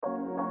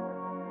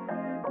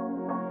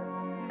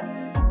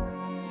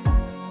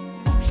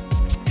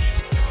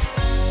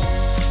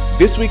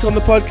This week on the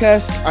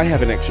podcast, I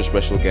have an extra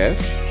special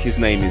guest. His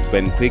name is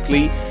Ben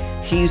Quigley.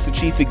 He's the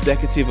chief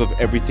executive of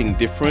Everything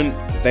Different.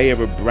 They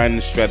are a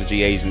brand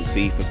strategy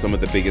agency for some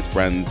of the biggest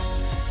brands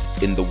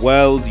in the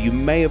world. You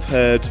may have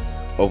heard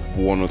of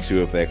one or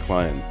two of their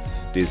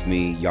clients: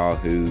 Disney,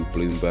 Yahoo,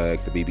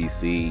 Bloomberg, the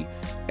BBC,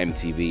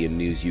 MTV, and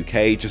News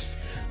UK. Just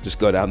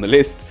go down the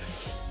list.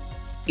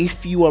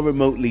 If you are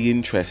remotely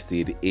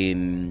interested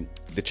in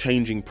the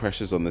changing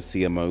pressures on the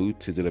CMO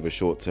to deliver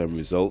short-term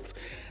results,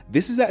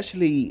 this has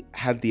actually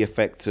had the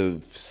effect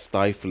of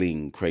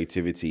stifling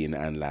creativity in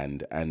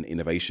Adland and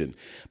innovation,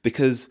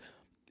 because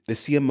the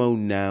CMO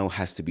now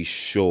has to be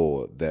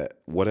sure that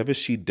whatever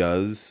she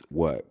does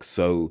works.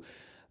 So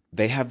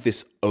they have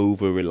this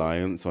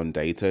over-reliance on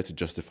data to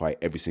justify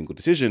every single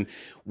decision,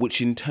 which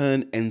in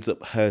turn ends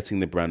up hurting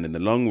the brand in the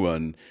long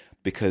run,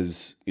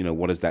 because,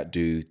 what does that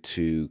do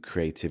to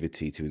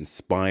creativity, to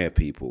inspire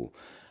people?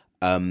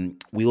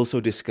 We also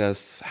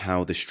discuss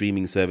how the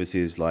streaming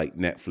services like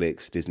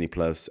Netflix, Disney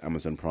Plus,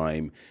 Amazon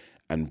Prime,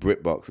 and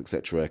BritBox,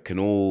 etc., can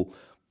all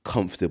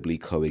comfortably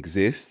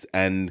coexist,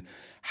 and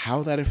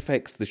how that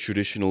affects the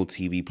traditional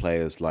TV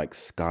players like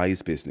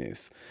Sky's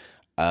business.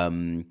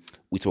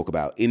 We talk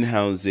about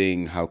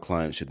in-housing, how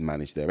clients should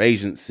manage their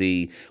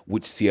agency,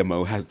 which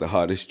CMO has the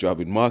hardest job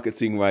in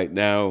marketing right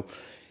now.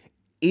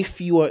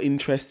 If you are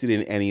interested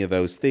in any of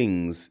those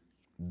things,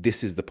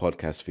 this is the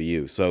podcast for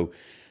you. So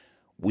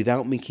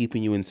without me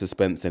keeping you in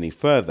suspense any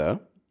further,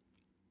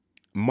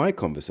 my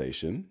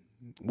conversation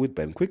with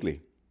Ben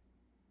Quigley.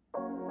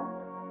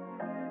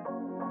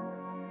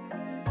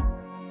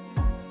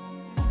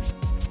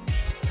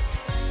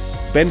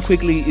 Ben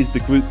Quigley is the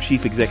group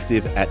chief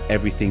executive at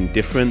Everything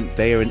Different.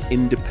 They are an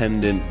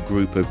independent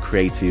group of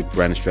creative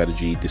brand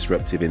strategy,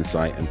 disruptive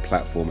insight, and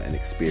platform and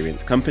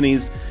experience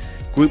companies.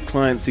 Group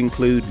clients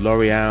include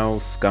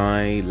L'Oreal,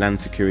 Sky, Land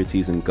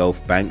Securities and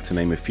Gulf Bank, to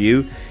name a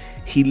few.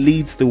 He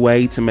leads the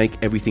way to make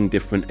Everything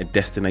Different a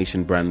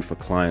destination brand for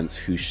clients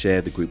who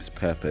share the group's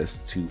purpose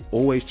to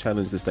always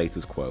challenge the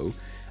status quo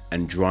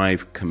and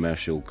drive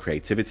commercial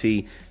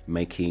creativity,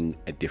 making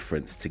a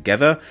difference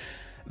together.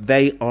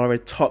 They are a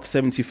top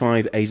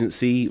 75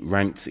 agency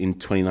ranked in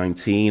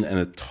 2019 and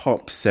a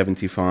top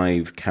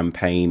 75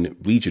 campaign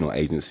regional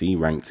agency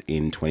ranked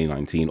in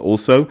 2019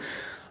 also.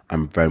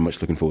 I'm very much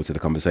looking forward to the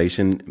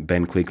conversation.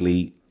 Ben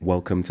Quigley,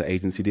 welcome to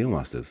Agency Deal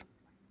Masters.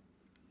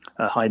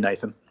 Hi,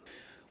 Nathan.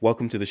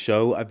 Welcome to the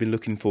show. I've been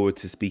looking forward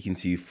to speaking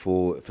to you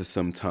for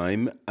some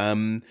time.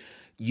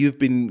 You've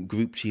been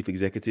group chief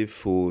executive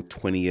for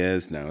 20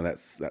 years now.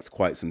 That's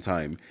quite some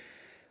time.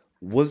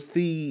 Was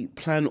the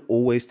plan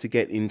always to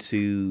get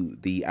into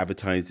the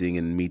advertising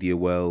and media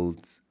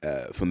world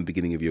from the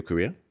beginning of your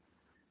career?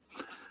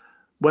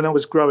 When I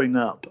was growing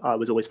up, I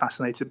was always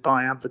fascinated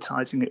by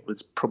advertising. It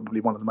was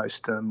probably one of the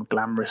most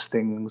glamorous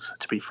things,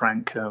 to be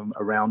frank,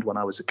 around when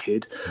I was a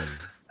kid.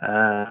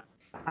 And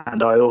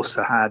I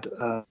also had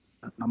a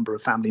number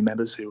of family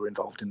members who were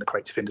involved in the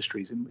creative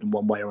industries in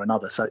one way or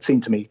another. So it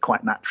seemed to me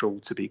quite natural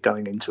to be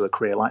going into a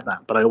career like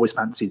that. But I always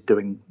fancied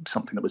doing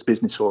something that was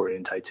business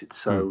orientated.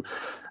 So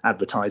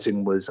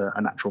advertising was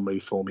a natural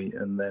move for me.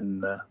 And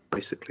then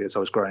basically, as I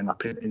was growing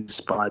up,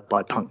 inspired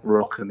by punk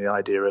rock and the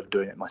idea of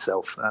doing it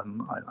myself,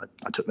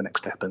 I took the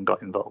next step and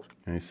got involved.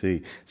 I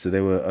see. So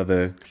there were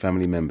other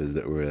family members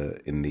that were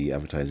in the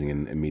advertising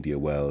and media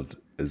world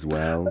as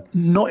well?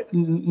 Not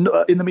in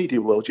the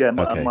media world, yeah.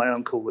 My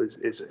uncle is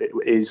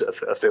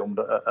a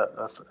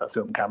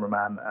film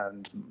cameraman,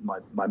 and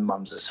my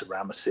mum's a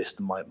ceramicist,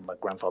 and my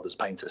grandfather's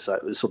painter. So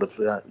it was sort of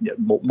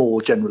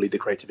more generally the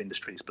creative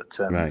industries, but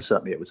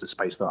certainly it was a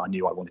space that I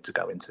knew I wanted to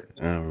go into.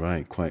 Oh,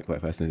 right, quite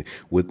fascinating.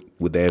 Would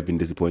they have been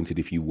disappointed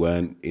if you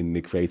weren't in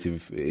the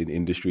creative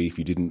industry, if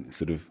you didn't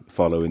sort of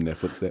follow in their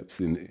footsteps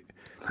to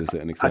a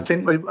certain extent?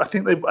 I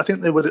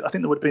think there would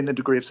have been a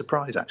degree of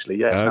surprise, actually.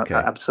 Yes, okay.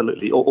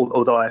 Absolutely.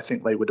 Although I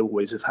think they would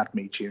always have had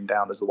me tuned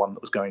down as the one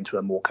that was going to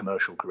a more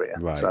commercial career.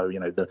 Right. So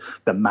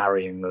the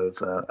marrying of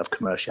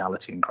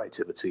commerciality and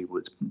creativity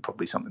was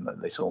probably something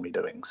that they saw me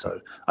doing. So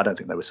I don't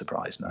think they were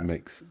surprised. No.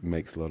 Makes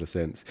a lot of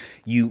sense.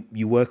 You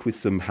work with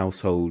some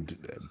household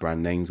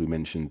brand names we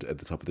mentioned at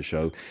the top of the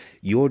show.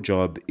 Your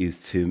job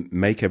is to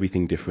make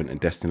Everything Different a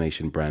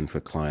destination brand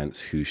for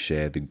clients who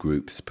share the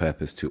group's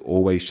purpose to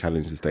always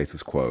challenge the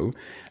status quo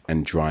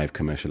and drive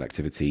commercial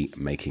activity,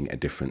 making a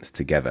difference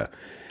together.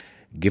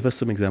 Give us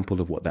some example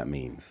of what that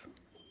means.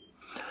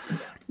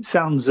 It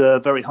sounds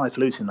very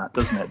highfalutin, that,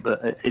 doesn't it?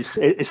 But it's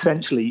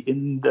essentially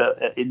in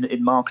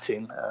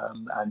marketing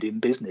and in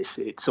business,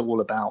 it's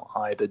all about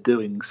either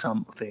doing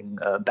something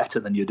better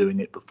than you're doing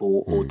it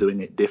before or doing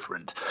it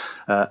different.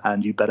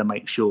 And you better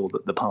make sure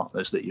that the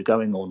partners that you're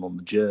going on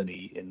the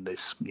journey in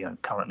this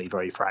currently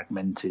very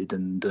fragmented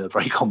and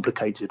very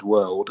complicated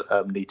world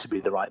need to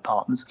be the right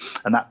partners.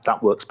 And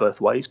that works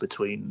both ways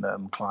between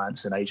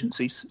clients and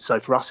agencies. So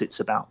for us, it's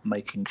about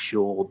making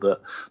sure that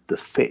the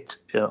fit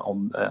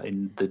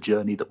in the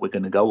journey that we're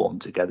going to go on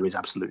together is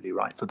absolutely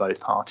right for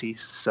both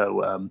parties.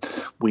 So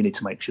we need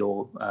to make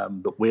sure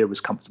that we're as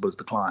comfortable as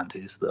the client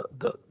is, that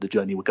the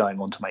journey we're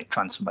going on to make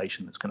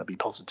transformation that's going to be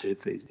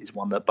positive is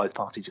one that both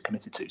parties are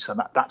committed to. So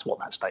that's what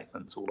that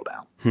statement's all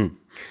about.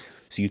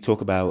 So you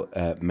talk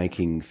about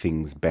making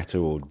things better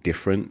or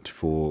different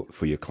for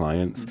your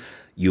clients.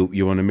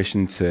 You're on a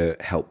mission to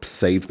help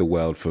save the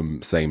world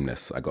from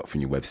sameness. I got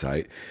from your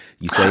website.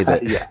 You say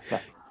that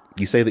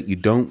you say that you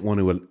don't want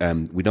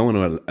to. We don't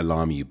want to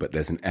alarm you, but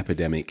there's an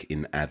epidemic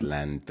in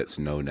Adland that's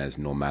known as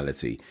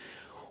normality.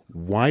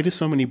 Why do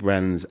so many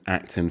brands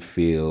act and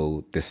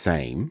feel the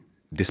same,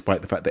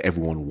 despite the fact that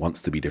everyone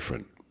wants to be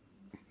different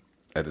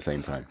at the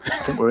same time?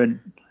 I think we're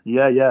in.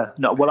 Yeah.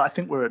 No, well, I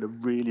think we're at a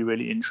really,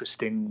 really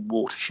interesting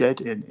watershed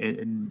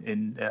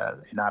in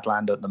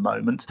Adland at the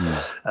moment.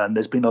 And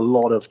there's been a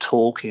lot of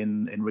talk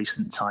in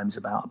recent times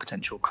about a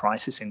potential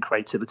crisis in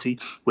creativity.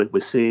 We're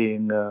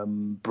seeing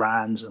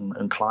brands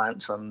and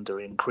clients under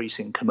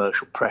increasing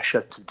commercial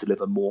pressure to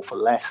deliver more for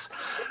less.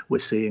 We're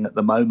seeing at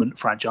the moment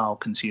fragile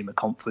consumer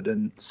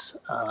confidence.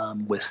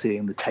 We're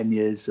seeing the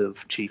tenures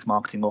of chief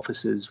marketing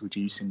officers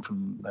reducing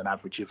from an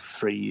average of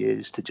 3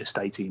 years to just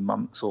 18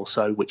 months or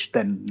so, which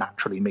then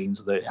naturally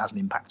means that it has an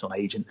impact on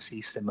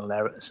agencies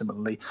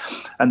similarly.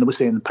 And we're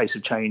seeing the pace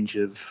of change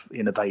of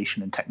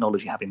innovation and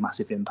technology having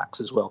massive impacts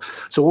as well.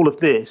 So all of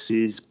this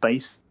is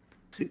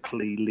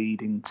basically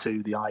leading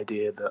to the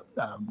idea that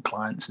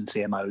clients and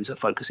CMOs are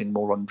focusing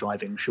more on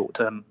driving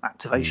short-term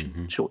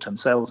activation, short-term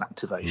sales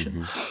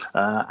activation,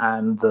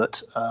 and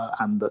that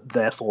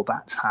therefore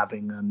that's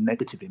having a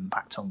negative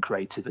impact on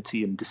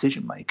creativity and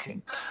decision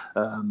making.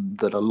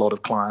 That a lot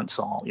of clients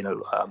are,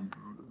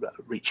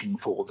 reaching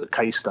for the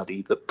case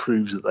study that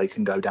proves that they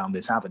can go down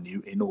this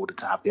avenue in order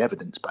to have the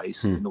evidence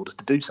base in order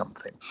to do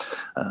something.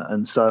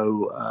 And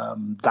so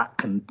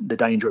the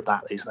danger of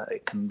that is that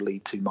it can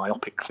lead to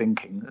myopic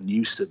thinking and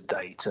use of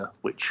data,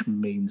 which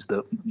means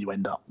that you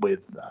end up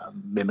with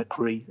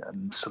mimicry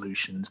and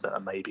solutions that are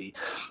maybe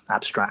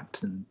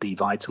abstract and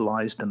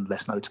devitalized and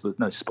less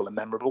noticeable and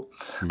memorable.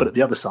 But at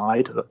the other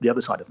side of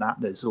that,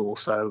 there's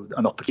also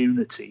an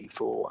opportunity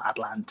for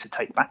Adland to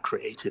take back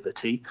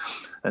creativity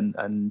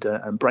and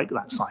break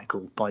that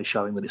cycle by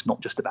showing that it's not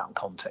just about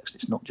context,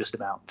 it's not just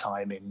about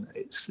timing,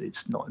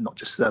 it's not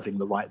just serving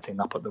the right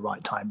thing up at the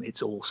right time,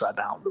 it's also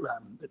about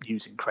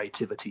using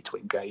creativity to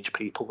engage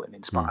people and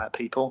inspire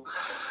people.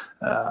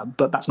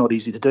 But that's not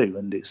easy to do,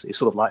 and it's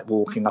sort of like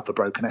walking up a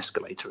broken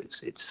escalator.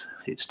 It's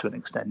to an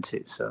extent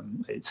it's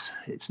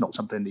not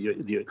something that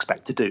you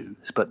expect to do,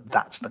 but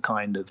that's the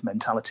kind of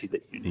mentality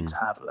that you need to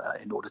have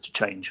in order to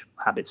change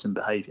habits and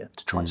behavior,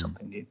 to try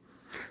something new.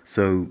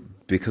 So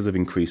because of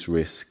increased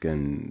risk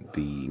and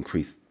the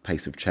increased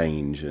pace of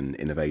change and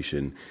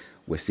innovation,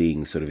 we're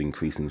seeing sort of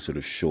increasing sort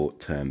of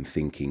short-term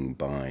thinking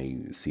by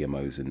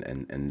CMOs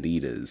and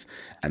leaders.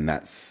 And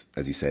that's,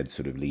 as you said,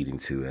 sort of leading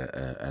to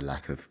a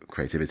lack of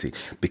creativity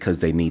because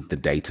they need the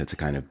data to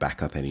kind of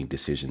back up any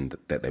decision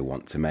that they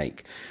want to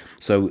make.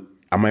 So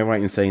am I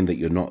right in saying that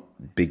you're not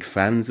big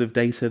fans of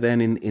data then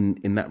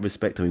in that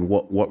respect? I mean,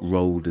 what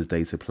role does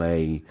data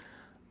play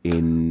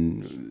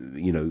in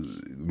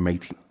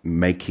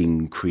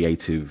making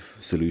creative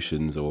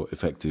solutions or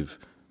effective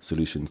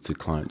solutions to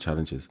client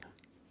challenges?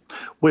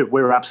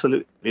 We're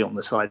absolutely on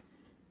the side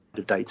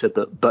of data,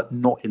 but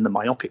not in the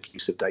myopic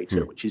use of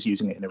data, which is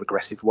using it in a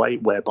regressive way,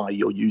 whereby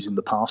you're using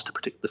the past to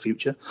predict the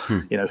future.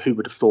 Who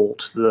would have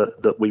thought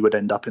that we would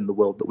end up in the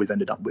world that we've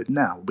ended up with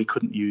now? We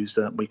can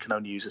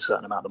only use a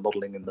certain amount of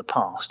modelling in the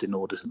past in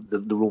order.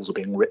 The rules are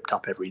being ripped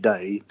up every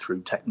day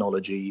through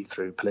technology,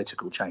 through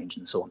political change,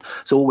 and so on.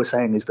 So all we're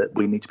saying is that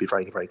we need to be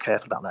very, very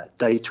careful about that.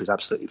 Data is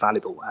absolutely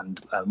valuable, and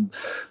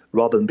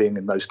rather than being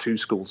in those two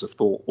schools of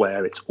thought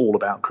where it's all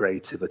about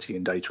creativity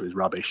and data is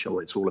rubbish,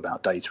 or it's all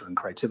about data and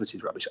creativity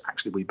is rubbish,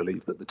 actually we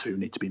believe that the two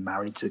need to be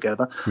married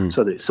together.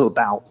 So that it's all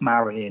about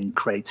marrying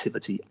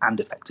creativity and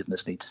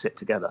effectiveness need to sit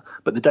together.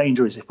 But the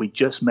danger is if we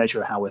just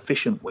measure how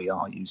efficient we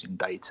are using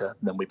data,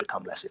 then we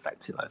become less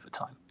effective over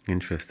time.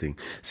 Interesting.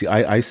 See,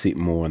 I see it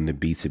more on the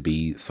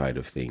B2B side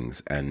of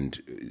things, and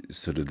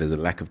sort of there's a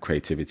lack of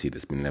creativity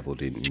that's been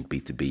leveled in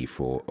B2B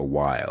for a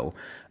while.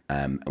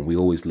 And we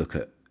always look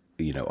at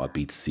our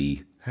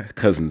B2C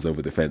cousins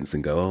over the fence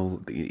and go,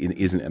 oh,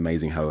 isn't it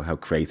amazing how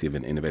creative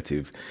and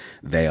innovative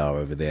they are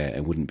over there?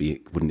 And wouldn't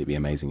it be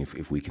amazing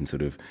if we can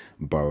sort of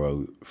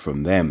borrow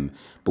from them?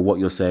 But what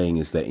you're saying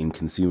is that in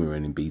consumer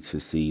and in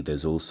B2C,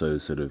 there's also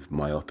sort of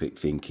myopic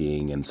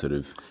thinking and sort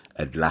of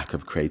a lack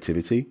of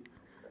creativity.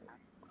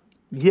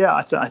 Yeah,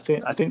 I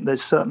think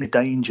there's certainly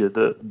danger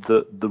that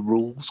the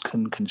rules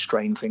can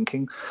constrain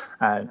thinking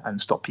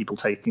and stop people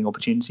taking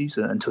opportunities.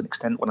 And to an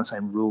extent, when I say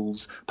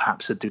rules,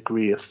 perhaps a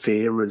degree of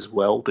fear as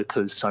well,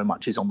 because so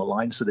much is on the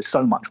line. So there's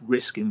so much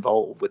risk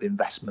involved with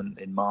investment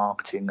in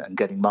marketing and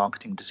getting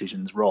marketing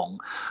decisions wrong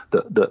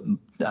that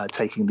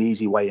taking the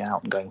easy way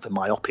out and going for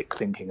myopic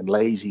thinking and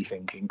lazy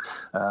thinking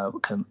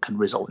can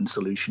result in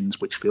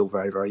solutions which feel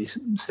very, very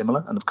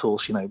similar. And of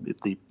course,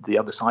 the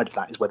other side of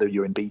that is whether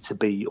you're in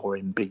B2B or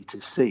in B2C.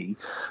 B2C,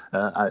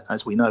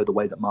 as we know, the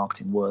way that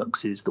marketing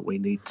works is that we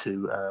need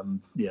to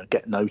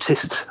get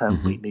noticed.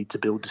 We need to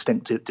build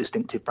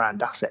distinctive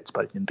brand assets,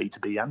 both in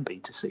B2B and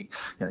B2C.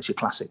 It's your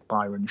classic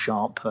Byron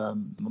Sharp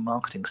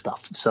marketing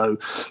stuff. So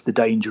the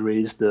danger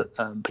is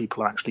that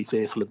people are actually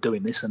fearful of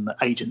doing this, and that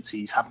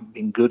agencies haven't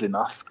been good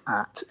enough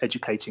at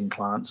educating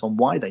clients on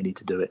why they need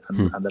to do it,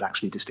 and that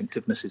actually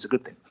distinctiveness is a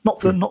good thing.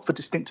 Not for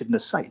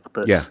distinctiveness' sake,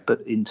 but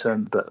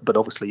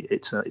obviously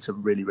it's a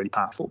really, really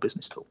powerful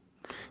business tool.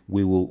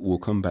 We'll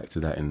come back to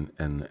that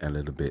in a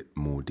little bit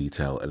more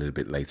detail a little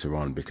bit later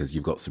on, because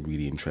you've got some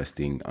really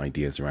interesting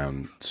ideas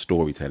around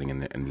storytelling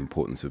and the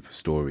importance of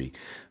story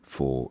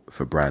for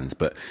brands.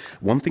 But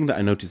one thing that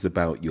I noticed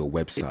about your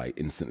website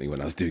instantly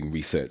when I was doing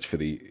research for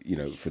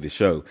the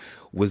show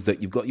was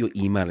that you've got your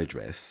email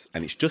address,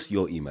 and it's just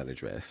your email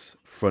address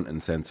front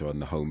and center on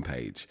the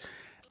homepage.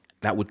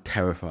 That would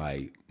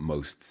terrify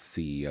most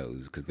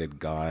CEOs, because they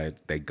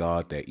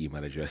guard their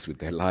email address with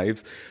their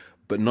lives.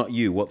 But not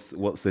you. What's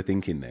the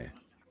thinking there?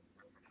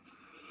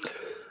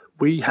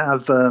 We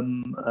have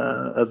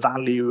a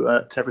value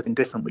to everything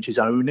different, which is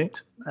own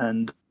it.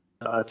 And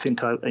I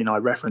think I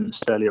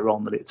referenced earlier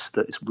on that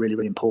it's really,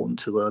 really important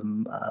to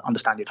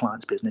understand your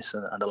client's business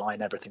and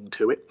align everything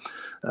to it,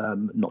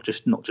 not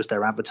just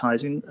their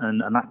advertising,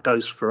 and that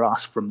goes for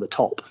us from the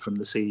top, from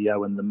the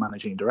CEO and the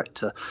managing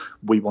director.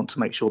 We want to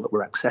make sure that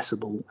we're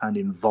accessible and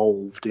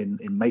involved in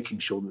making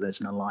sure that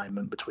there's an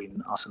alignment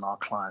between us and our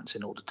clients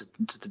in order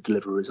to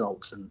deliver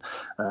results, and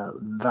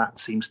that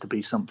seems to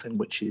be something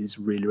which is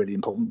really, really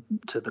important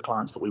to the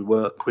clients that we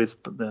work with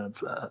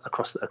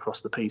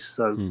across the piece.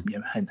 So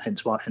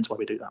hence why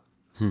we do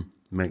that.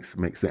 Makes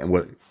sense.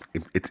 Well,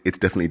 it's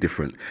definitely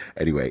different.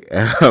 Anyway,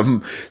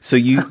 so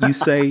you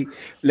say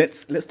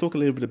let's talk a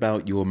little bit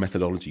about your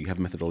methodology. You have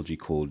a methodology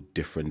called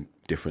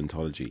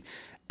differentology,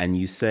 and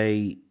you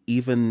say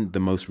even the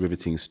most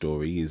riveting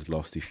story is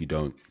lost if you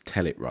don't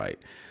tell it right.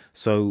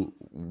 So,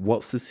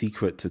 what's the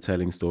secret to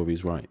telling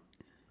stories right?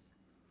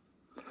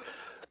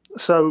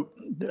 So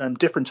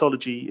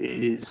Differentology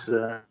is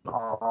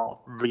our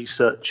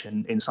research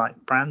and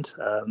insight brand.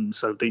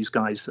 So these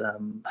guys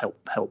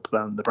help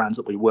the brands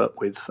that we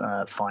work with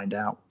find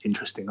out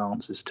interesting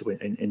answers to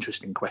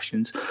interesting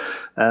questions.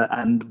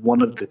 And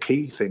one of the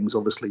key things,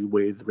 obviously,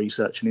 with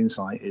research and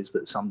insight is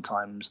that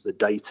sometimes the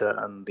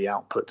data and the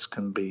outputs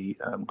can be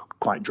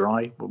quite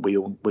dry.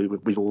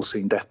 We've all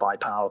seen death by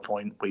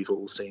PowerPoint. We've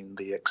all seen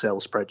the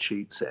Excel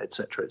spreadsheets,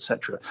 etc.,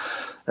 etc.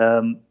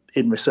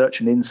 In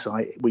research and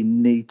insight, we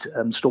need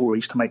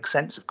stories to make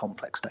sense of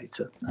complex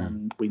data,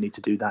 and we need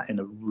to do that in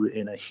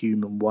a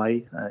human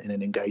way, in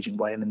an engaging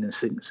way, and in a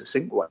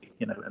succinct way.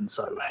 And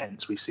so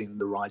hence we've seen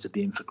the rise of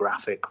the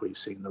infographic, we've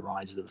seen the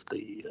rise of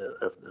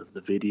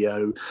the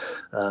video,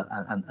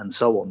 and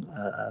so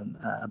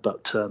on.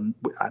 But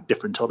at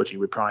Differentology,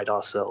 we pride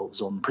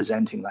ourselves on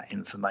presenting that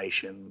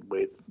information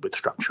with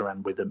structure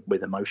and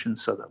with emotion,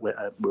 so that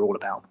we're all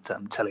about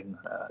telling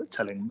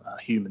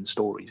human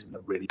stories in a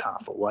really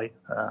powerful way.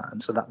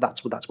 And so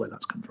that's where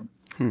that's come from.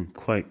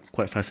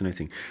 Quite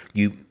fascinating.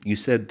 You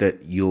said that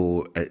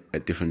you're at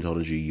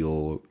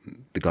Differentology.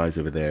 The guys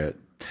over there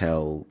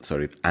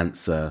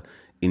answer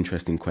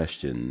interesting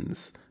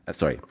questions.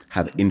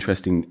 Have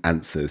interesting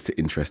answers to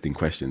interesting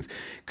questions.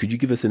 Could you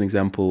give us an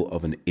example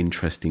of an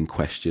interesting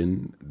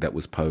question that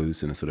was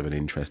posed and a sort of an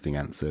interesting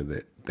answer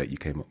that you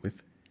came up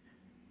with?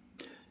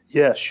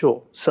 Yeah,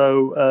 sure.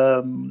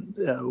 So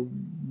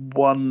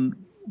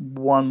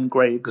one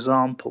great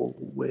example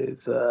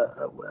with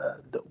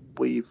that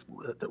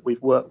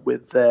we've worked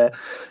with there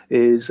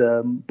is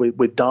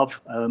with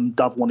Dove.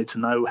 Dove wanted to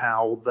know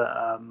how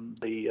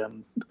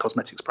the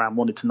cosmetics brand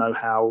wanted to know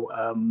how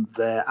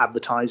their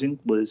advertising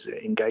was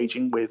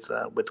engaging with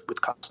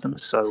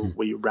customers. So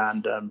we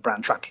ran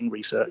brand tracking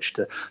research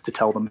to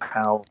tell them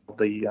how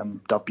the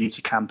Dove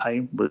Beauty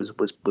campaign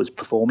was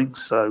performing.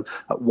 So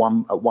at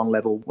one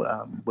level,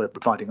 we're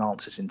providing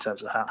answers in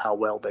terms of how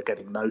well they're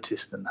getting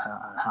noticed and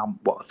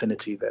what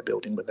affinity they're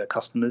building with their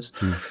customers.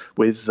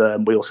 We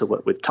also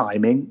work with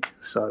Time Inc.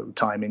 So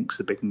Time Inc.'s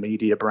the big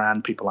media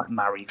brand, people like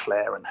Marie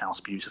Claire and House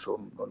Beautiful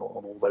and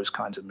all those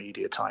kinds of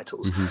media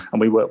titles.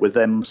 And we work with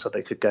them so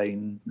they could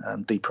gain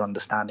deeper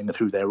understanding of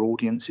who their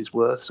audiences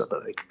were, so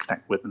that they could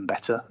connect with them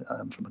better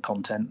from a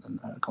content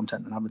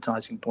and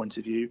advertising point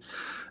of view.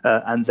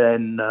 And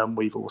then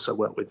we've also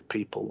worked with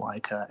people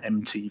like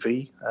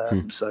MTV,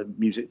 so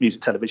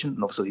music television,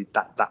 and obviously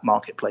that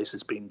marketplace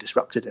has been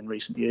disrupted in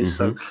recent years.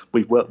 So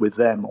we've worked with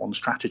them on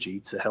strategy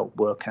to help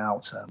work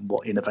out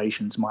what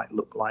innovations might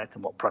look like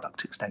and what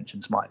product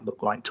extensions might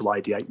look like, to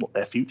ideate what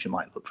their future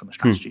might look from a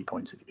strategy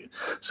point of view.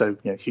 So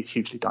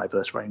hugely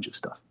diverse range of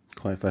stuff.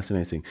 Quite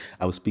fascinating.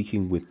 I was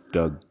speaking with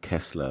Doug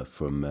Kessler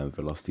from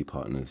Velocity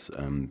Partners.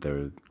 They're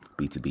a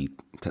B2B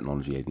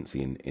technology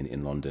agency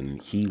in London.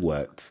 He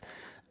worked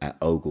at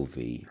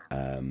Ogilvy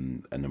a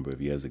number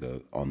of years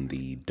ago on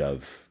the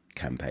Dove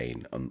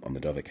campaign, on the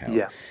Dove account.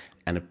 Yeah.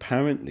 And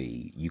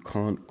apparently you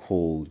can't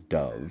call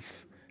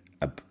Dove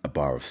a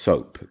bar of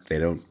soap. They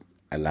don't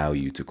allow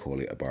you to call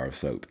it a bar of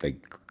soap. They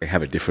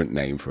have a different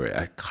name for it.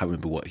 I can't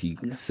remember what he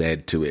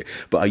said to it.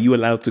 But are you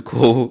allowed to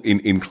call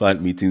in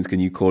client meetings? Can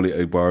you call it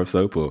a bar of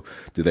soap, or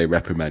do they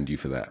reprimand you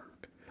for that?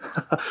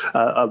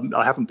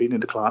 I haven't been in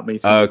the client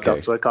meeting, Okay.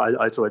 so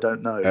I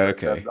don't know.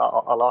 Okay. But,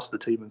 I'll ask the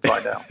team and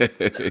find out.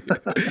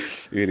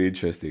 Really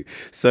interesting.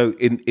 So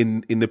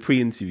in the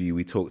pre-interview,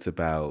 we talked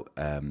about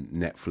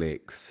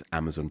Netflix,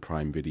 Amazon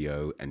Prime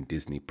Video, and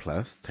Disney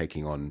Plus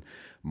taking on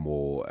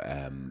more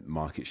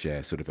market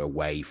share, sort of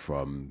away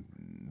from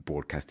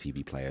broadcast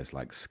TV players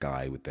like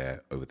Sky with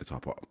their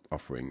over-the-top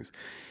offerings.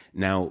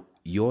 Now,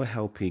 you're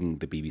helping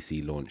the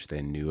BBC launch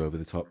their new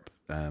over-the-top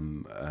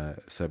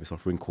service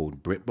offering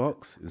called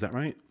BritBox. Is that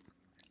right?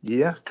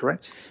 Yeah,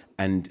 correct.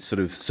 And sort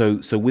of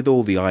so with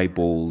all the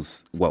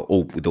eyeballs,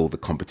 with all the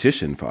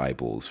competition for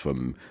eyeballs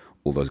from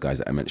all those guys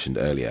that I mentioned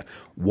earlier,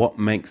 what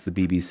makes the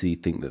BBC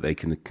think that they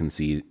can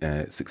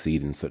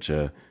succeed in such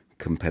a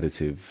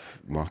competitive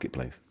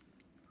marketplace?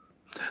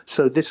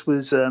 So this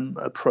was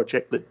a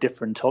project that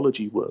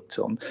Differentology worked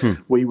on.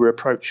 We were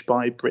approached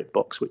by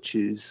BritBox, which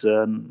is,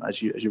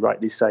 as you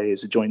rightly say,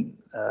 is a joint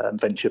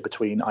venture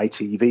between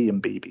ITV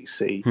and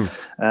BBC.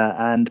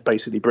 And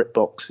basically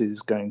BritBox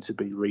is going to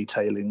be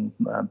retailing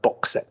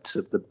box sets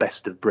of the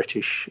best of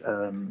British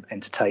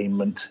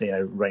entertainment,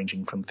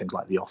 ranging from things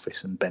like The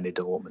Office and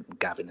Benidorm and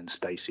Gavin and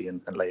Stacey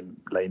and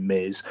Les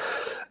Mis,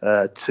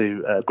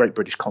 to great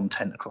British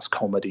content across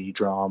comedy,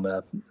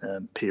 drama,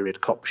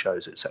 period cop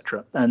shows,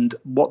 etc. And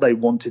what they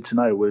wanted to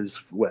know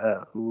was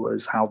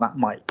how that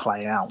might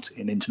play out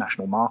in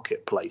international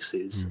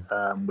marketplaces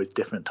with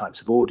different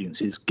types of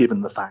audiences,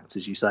 given the fact,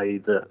 as you say,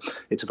 that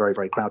it's a very,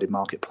 very crowded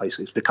marketplace.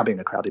 It's becoming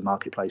a crowded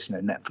marketplace.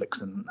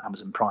 Netflix and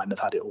Amazon Prime have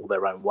had it all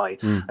their own way,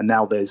 and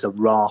now there's a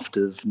raft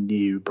of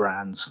new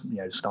brands,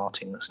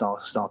 starting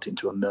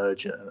to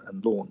emerge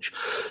and launch.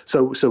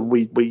 So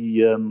we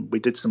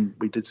did some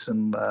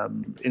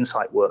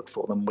insight work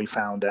for them. We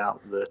found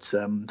out that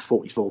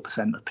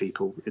 44% of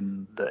people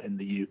in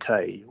the UK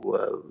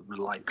were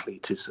likely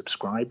to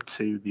subscribe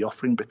to the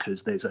offering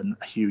because there's a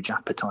huge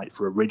appetite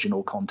for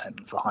original content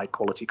and for high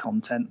quality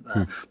content,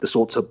 the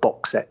sorts of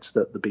box sets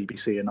that the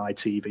BBC and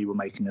ITV were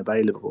making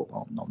available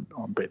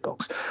on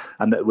BritBox.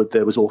 And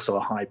there was also a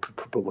high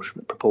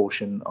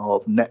proportion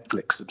of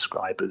Netflix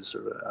subscribers,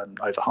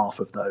 over half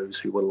of those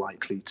who were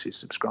likely to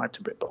subscribe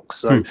to BritBox.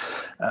 So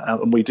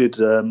and we did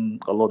a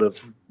lot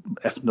of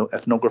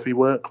ethnography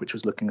work, which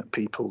was looking at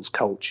people's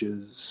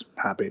cultures,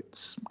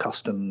 habits,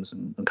 customs,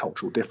 and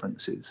cultural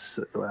differences,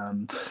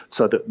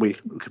 so that we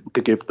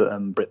could give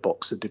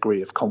BritBox a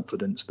degree of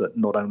confidence that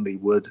not only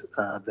would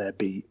there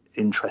be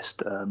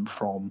interest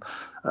from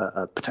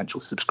a potential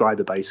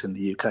subscriber base in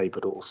the UK,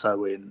 but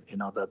also in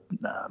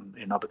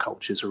other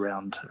cultures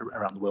around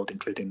the world,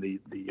 including the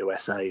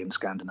USA and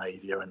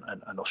Scandinavia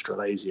and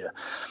Australasia.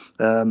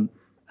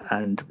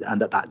 And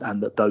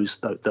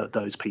that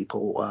those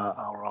people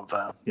are of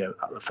a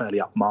fairly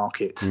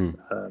upmarket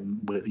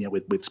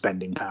with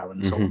spending power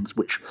and so on,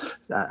 which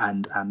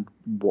and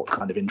what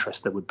kind of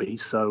interest there would be.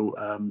 So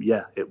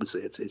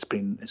it's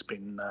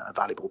been a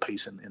valuable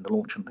piece in the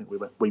launch. I think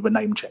we were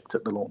name checked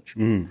at the launch.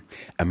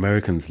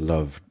 Americans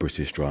love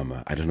British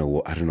drama. I don't know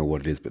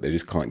what it is, but they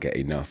just can't get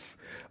enough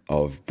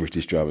of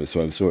British drama. So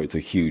I'm sure it's a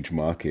huge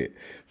market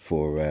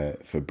for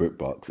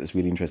BritBox. It's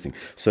really interesting.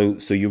 So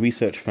your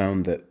research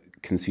found that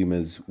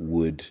consumers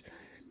would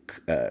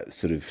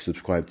sort of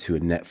subscribe to a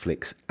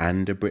Netflix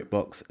and a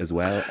BritBox as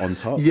well on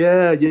top?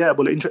 Yeah.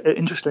 Well,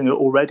 interestingly,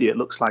 already it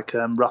looks like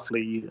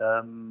roughly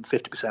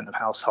 50% of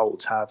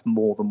households have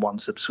more than one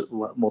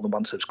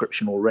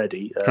subscription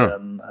already,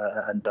 and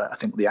I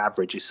think the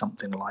average is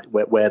something like so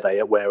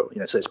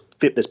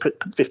there's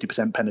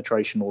 50%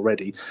 penetration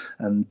already,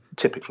 and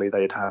typically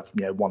they'd have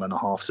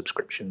 1.5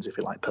 subscriptions, if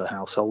you like, per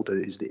household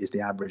is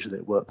the average that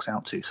it works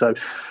out to. So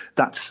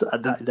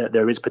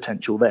there is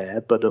potential there,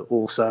 but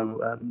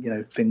also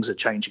things are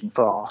changing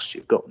fast.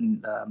 You've got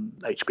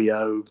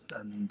HBO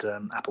and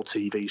Apple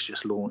TV's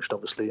just launched,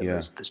 obviously, and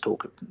there's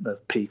talk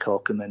of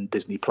Peacock and then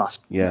Disney Plus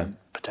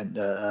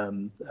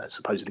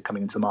supposedly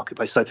coming into the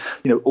marketplace. So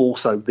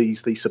also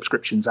these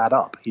subscriptions add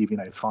up. Even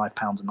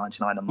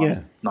 £5.99 a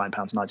month,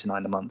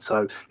 £9.99 a month.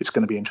 So it's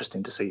going to be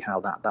interesting to see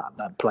how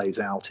that plays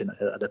out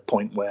at a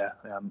point where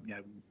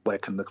where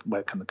can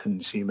the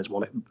consumer's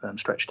wallet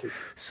stretch to?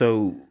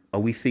 So are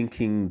we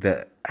thinking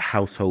that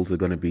households are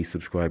going to be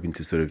subscribing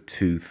to sort of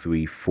 2,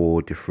 3,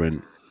 4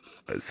 different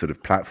sort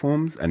of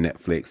platforms, a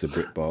Netflix, a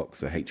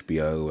BritBox, a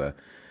HBO,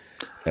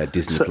 a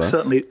Disney Plus?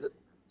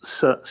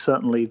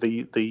 Certainly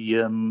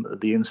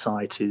the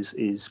insight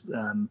is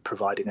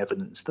providing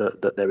evidence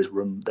that there is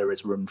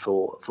room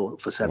for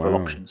several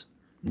options.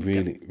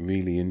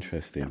 Really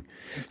interesting.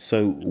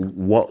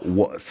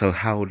 So so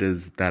how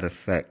does that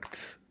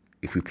affect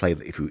if we play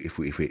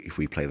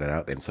that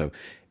out then? So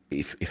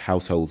if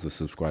households are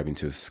subscribing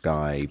to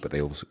Sky, but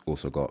they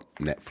also got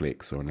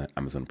Netflix or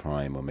Amazon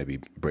Prime or maybe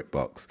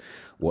BritBox,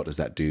 what does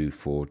that do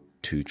for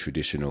two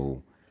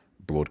traditional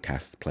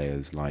broadcast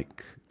players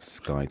like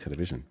Sky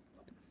Television?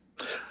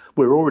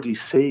 We're already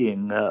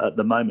seeing at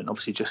the moment,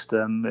 obviously just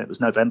it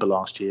was November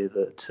last year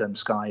that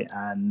Sky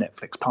and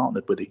Netflix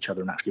partnered with each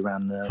other and actually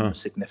ran a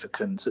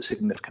significant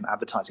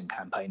advertising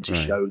campaign to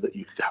show that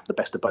you could have the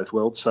best of both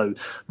worlds. So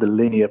the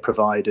linear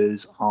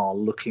providers are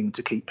looking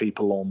to keep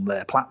people on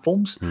their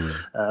platforms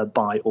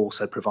by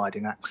also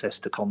providing access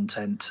to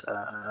content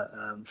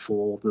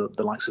for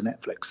the likes of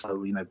Netflix. So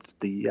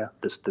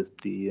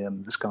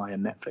the Sky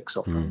and Netflix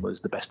offering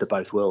was the best of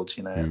both worlds.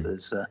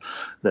 There's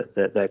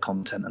their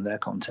content and their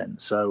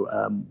content. So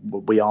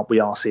we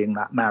are seeing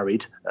that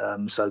married,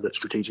 so that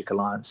strategic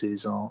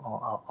alliances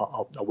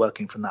are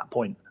working from that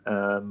point,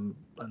 and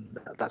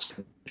that's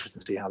interesting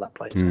to see how that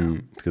plays out.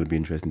 It's going to be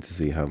interesting to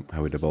see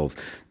how it evolves.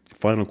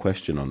 Final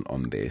question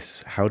on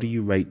this: how do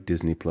you rate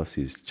Disney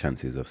Plus's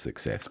chances of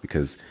success?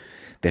 Because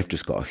they've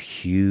just got a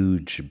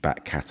huge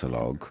back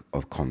catalogue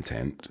of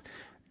content.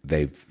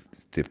 They've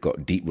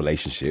got deep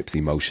relationships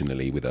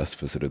emotionally with us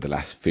for sort of the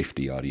last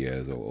 50 odd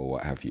years or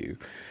what have you.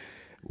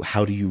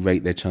 How do you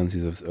rate their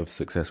chances of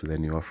success with their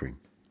new offering?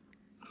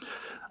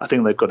 I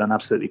think they've got an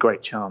absolutely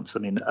great chance. I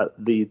mean,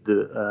 they've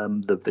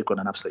got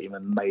an absolutely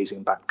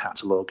amazing back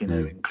catalogue,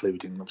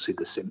 including obviously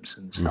The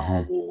Simpsons,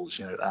 Star Wars,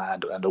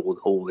 and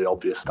all the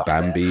obvious stuff.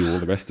 Bambi, there. All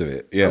the rest of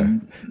it, yeah.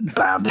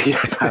 Bambi,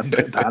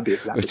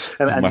 exactly.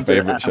 My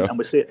favourite show. And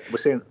we're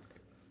seeing.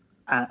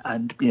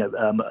 And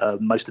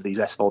most of these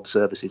SVOD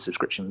services,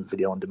 subscription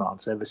video on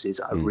demand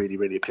services,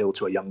 really appeal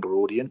to a younger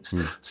audience.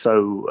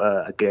 So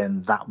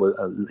again, that was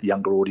a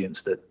younger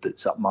audience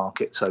that's up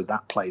market. So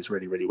that plays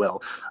really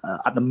well.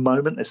 At the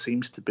moment, there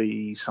seems to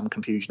be some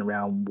confusion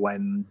around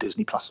when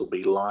Disney Plus will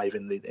be live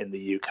in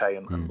the UK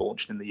and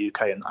launched in the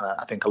UK. And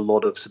I think a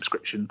lot of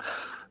subscription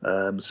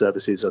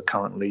services are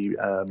currently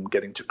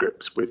getting to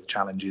grips with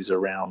challenges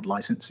around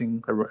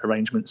licensing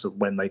arrangements of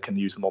when they can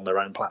use them on their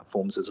own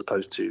platforms as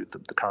opposed to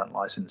the current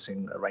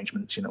licensing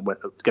arrangements,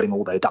 getting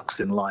all their ducks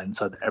in line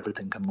so that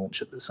everything can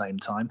launch at the same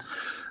time.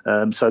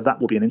 So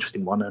that will be an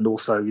interesting one. And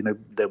also,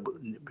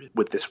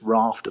 with this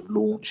raft of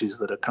launches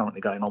that are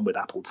currently going on with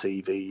Apple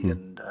TV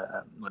and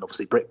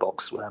obviously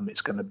BritBox,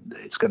 it's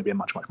going to be a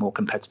much more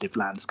competitive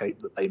landscape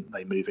that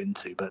they move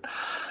into. But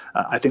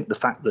I think the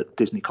fact that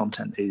Disney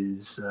content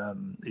is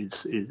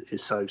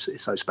so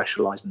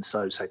specialized and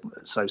so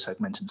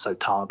segmented and so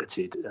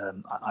targeted,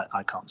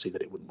 I can't see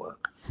that it wouldn't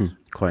work.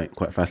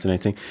 Quite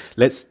fascinating.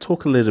 Let's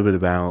talk a little bit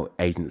about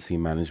agency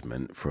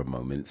management for a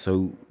moment.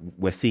 So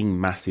we're seeing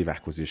massive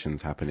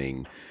acquisitions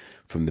happening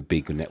from the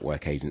big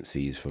network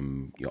agencies,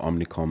 from your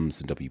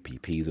Omnicoms and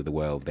WPPs of the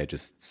world. They're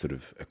just sort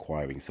of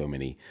acquiring so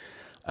many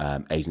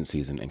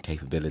agencies and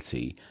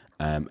capability,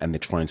 and they're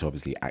trying to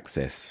obviously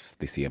access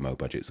the CMO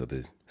budgets or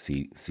the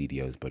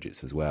CDO's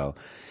budgets as well.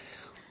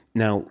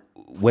 Now,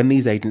 when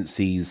these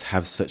agencies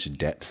have such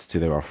depth to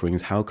their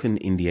offerings, how can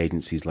indie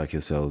agencies like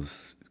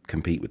yourselves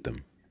compete with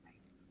them?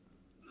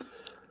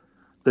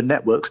 The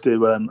networks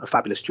do a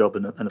fabulous job,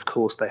 and of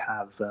course they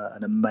have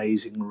an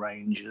amazing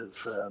range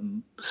of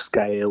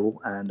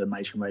scale and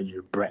amazing range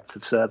of breadth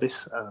of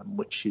service,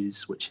 which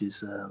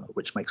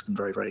makes them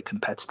very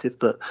competitive.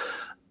 But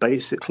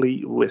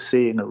basically, we're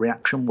seeing a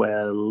reaction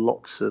where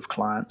lots of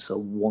clients are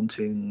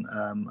wanting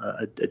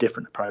a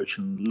different approach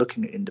and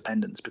looking at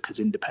independents,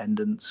 because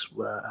independents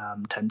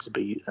tend to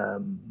be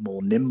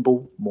more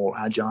nimble, more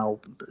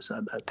agile,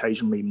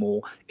 occasionally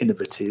more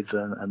innovative,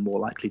 and more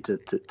likely to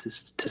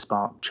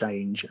spark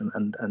change.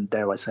 And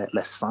dare I say it,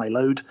 less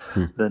siloed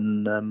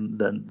than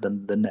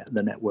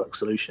the network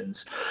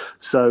solutions.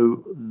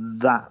 So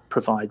that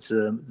provides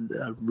a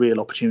real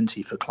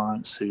opportunity for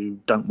clients who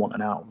don't want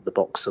an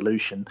out-of-the-box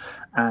solution.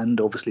 And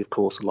obviously, of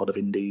course, a lot of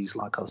indies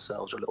like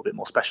ourselves are a little bit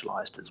more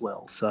specialised as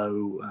well.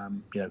 So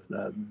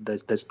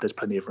there's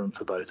plenty of room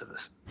for both of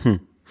us.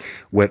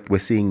 We're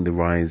seeing the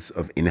rise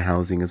of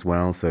in-housing as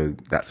well, so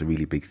that's a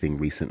really big thing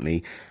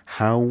recently.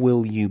 How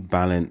will you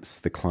balance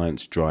the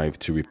client's drive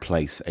to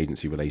replace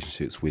agency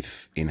relationships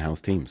with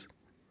in-house teams?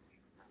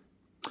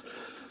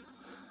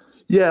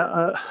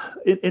 Yeah,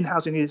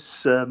 in-housing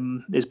is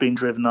being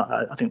driven,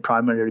 I think,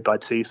 primarily by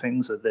two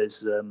things.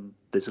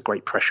 There's a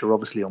great pressure,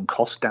 obviously, on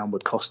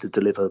downward cost to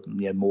deliver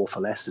more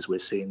for less, as we're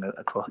seeing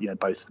across,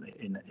 both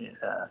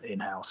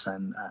in-house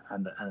and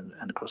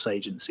across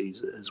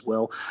agencies as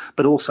well.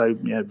 But also,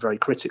 very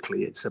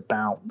critically, it's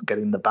about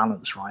getting the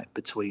balance right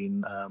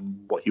between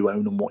what you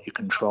own and what you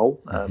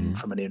control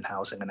from an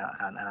in-housing and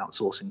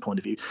outsourcing point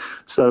of view.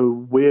 So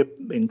we're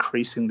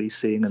increasingly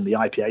seeing, and the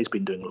IPA has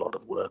been doing a lot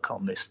of work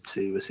on this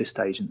to assist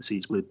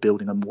agencies with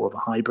building a more of a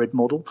hybrid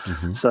model.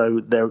 So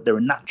there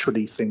are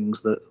naturally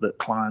things that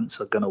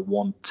clients are going to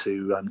want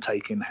to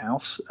take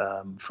in-house.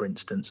 For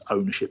instance,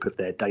 ownership of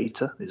their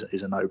data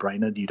is a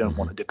no-brainer. You don't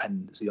want a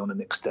dependency on an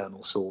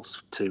external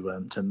source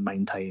to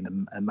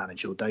maintain and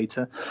manage your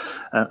data.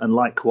 And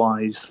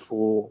likewise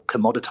for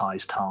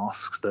commoditized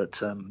tasks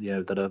that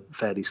are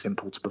fairly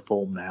simple to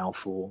perform now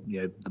for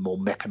the more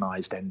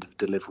mechanized end of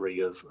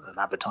delivery of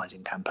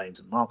advertising campaigns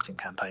and marketing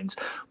campaigns,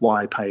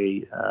 why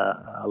pay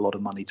a lot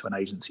of money to an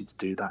agency to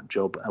do that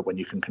job when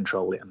you can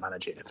control it and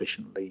manage it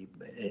efficiently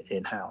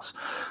in-house.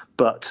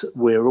 But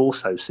we're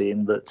also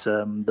seeing that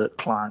that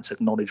clients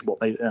acknowledge what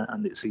they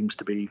and it seems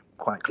to be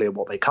quite clear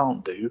what they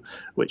can't do,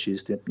 which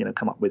is to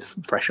come up with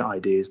fresh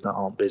ideas that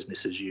aren't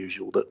business as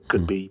usual, that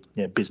could be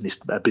business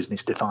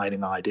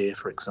defining idea,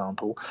 for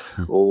example,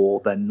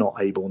 or they're not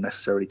able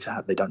necessarily to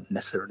have, they don't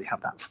necessarily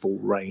have that full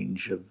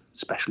range of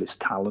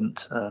specialist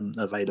talent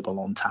available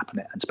on tap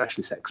and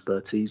specialist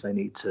expertise. They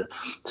need to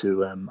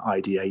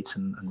ideate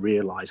and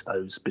realise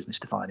those business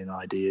defining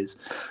ideas.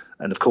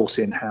 And of course,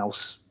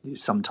 in-house, you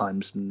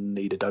sometimes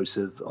need a dose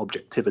of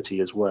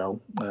objectivity as well,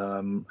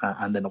 and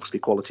then obviously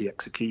quality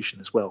execution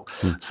as well.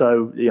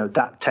 So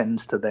that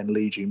tends to then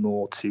lead you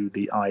more to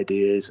the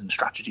ideas and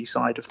strategy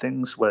side of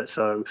things. Where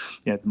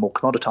the more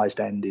commoditized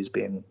end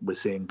we're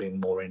seeing being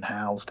more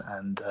in-housed,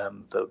 and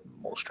the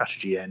more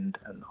strategy end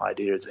and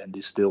ideas end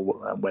is still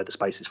where the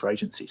space is for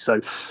agency.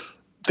 So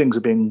things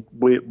are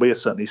we're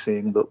certainly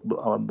seeing that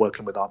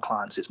working with our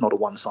clients, it's not a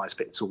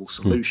one-size-fits-all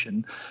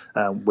solution.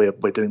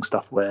 We're doing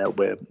stuff where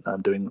we're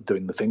doing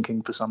the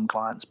thinking for some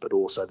clients, but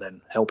also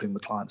then helping the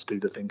clients do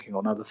the thinking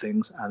on other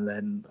things, and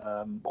then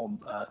on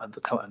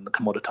the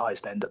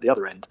commoditized end at the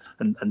other end.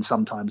 And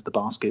sometimes the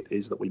basket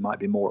is that we might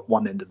be more at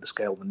one end of the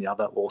scale than the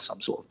other, or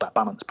some sort of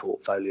balanced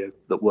portfolio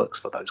that works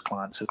for those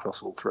clients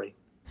across all three.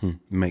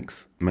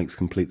 Makes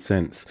complete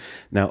sense.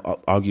 Now,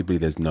 arguably,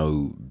 there's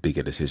no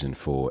bigger decision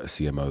for a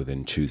CMO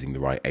than choosing the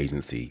right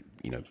agency.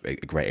 A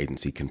great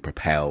agency can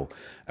propel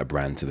a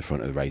brand to the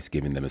front of the race,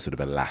 giving them a sort of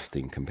a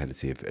lasting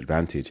competitive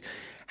advantage.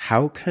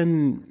 How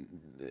can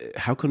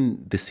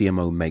the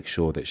CMO make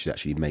sure that she's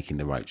actually making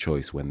the right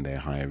choice when they're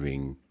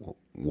hiring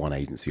one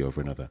agency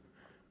over another?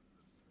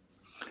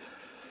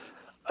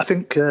 I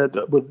think there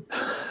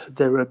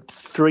are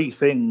three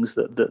things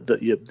that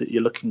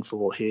you're looking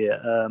for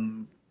here.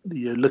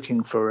 You're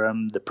looking for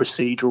the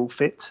procedural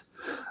fit.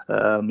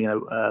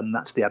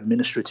 That's the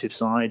administrative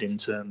side in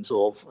terms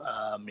of,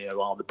 are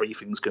the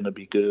briefings going to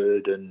be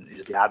good, and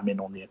is the admin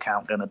on the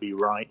account going to be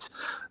right?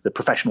 The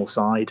professional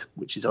side,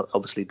 which is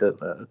obviously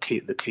the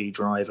key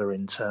driver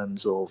in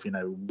terms of,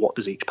 what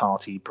does each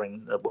party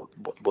bring,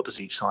 what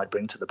does each side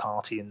bring to the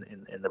party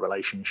in the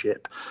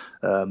relationship?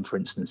 For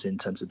instance, in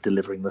terms of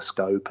delivering the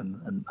scope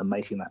and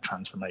making that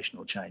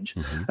transformational change.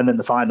 And then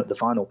the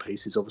final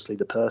piece is obviously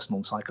the personal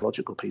and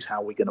psychological piece.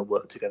 How are we going to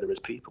work together as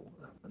people?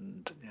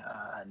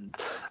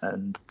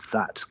 And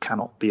that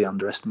cannot be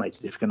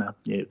underestimated. If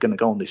you're going to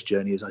go on this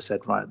journey, as I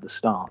said right at the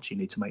start, you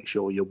need to make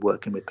sure you're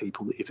working with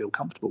people that you feel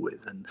comfortable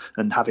with,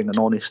 and having an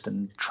honest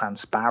and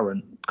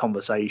transparent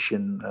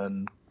conversation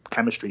and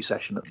chemistry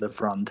session at the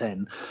front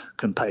end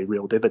can pay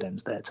real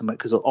dividends there,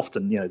 because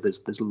often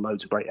there's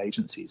loads of great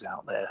agencies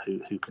out there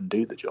who can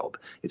do the job.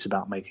 It's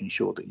about making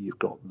sure that you've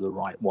got the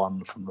right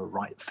one from the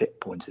right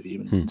fit point of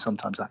view, and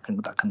sometimes that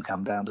can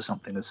come down to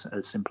something as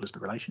simple as the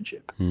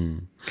relationship.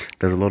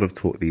 There's a lot of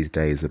talk these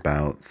days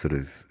about sort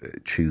of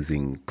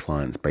choosing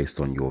clients based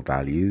on your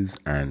values,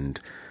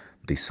 and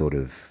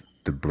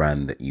the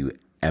brand that you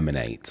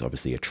emanate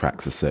obviously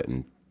attracts a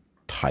certain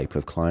type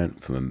of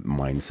client from a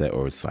mindset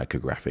or a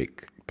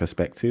psychographic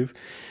perspective.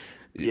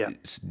 Yeah.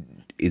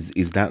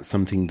 Is that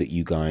something that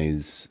you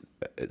guys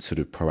sort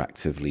of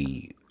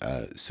proactively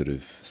sort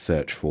of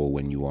search for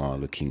when you are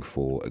looking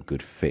for a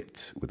good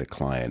fit with a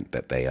client,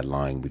 that they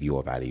align with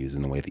your values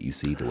and the way that you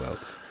see the world?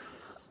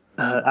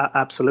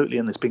 Absolutely,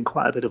 and there's been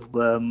quite a bit of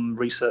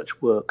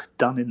research work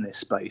done in this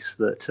space.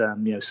 That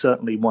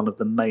certainly one of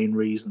the main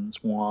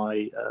reasons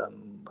why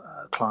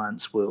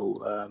clients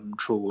will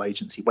trawl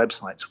agency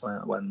websites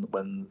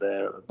when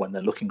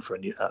they're looking for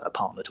a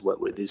partner to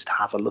work with is to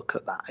have a look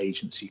at that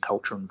agency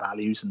culture and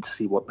values, and to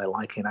see what they're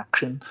like in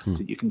action, so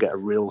that you can get a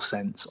real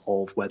sense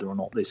of whether or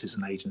not this is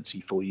an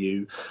agency for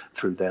you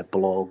through their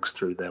blogs,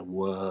 through their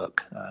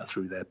work,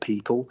 through their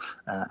people,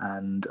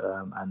 and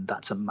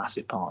that's a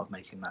massive part of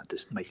making that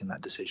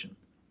decision.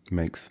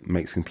 Makes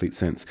complete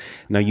sense.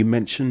 Now, you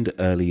mentioned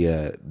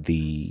earlier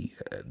the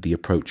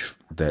approach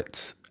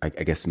that I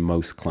guess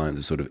most clients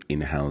are sort of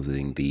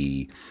in-housing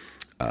the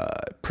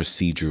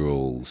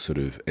procedural sort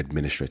of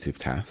administrative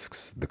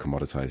tasks, the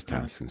commoditized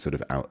tasks, and sort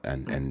of out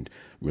and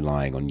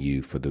relying on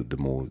you for the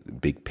more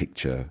big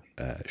picture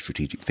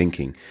strategic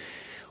thinking.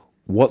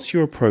 What's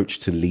your approach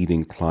to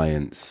leading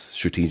clients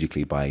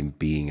strategically by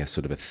being a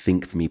sort of a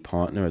think for me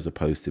partner, as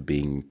opposed to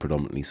being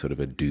predominantly sort of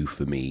a do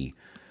for me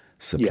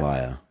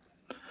supplier?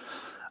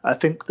 I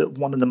think that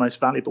one of the most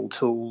valuable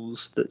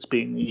tools that's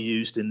being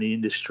used in the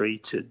industry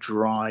to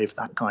drive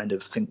that kind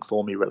of think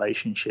for me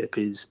relationship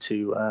is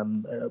to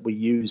we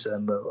use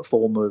a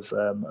form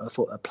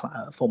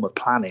of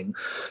planning,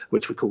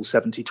 which we call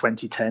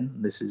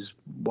 70-20-10. This is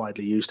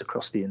widely used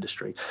across the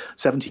industry.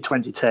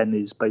 70-20-10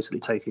 is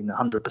basically taking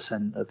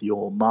 100% of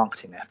your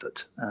marketing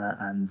effort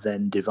and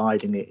then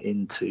dividing it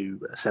into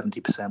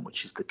 70%,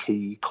 which is the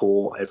key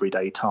core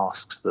everyday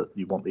tasks that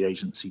you want the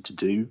agency to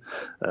do,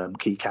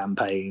 key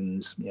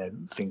campaigns,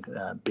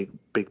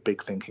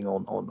 big thinking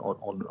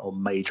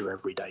on major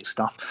everyday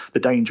stuff. The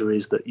danger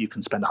is that you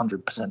can spend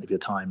 100% of your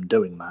time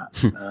doing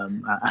that,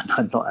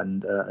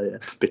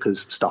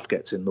 because stuff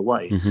gets in the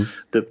way.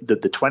 The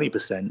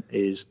 20%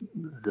 is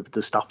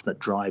the stuff that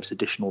drives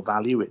additional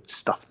value. It's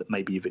stuff that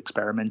maybe you've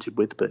experimented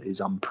with but is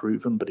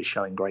unproven, but is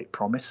showing great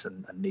promise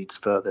and needs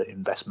further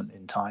investment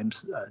in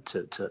times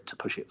to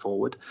push it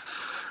forward.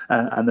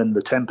 And then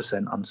the 10%,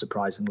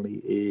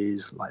 unsurprisingly,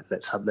 is like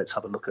let's have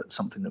a look at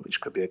something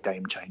which could be a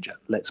game changer.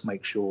 Let's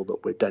make sure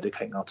that we're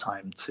dedicating our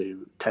time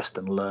to test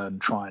and learn,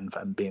 try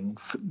and being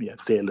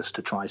fearless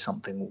to try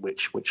something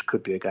which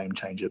could be a game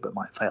changer but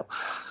might fail.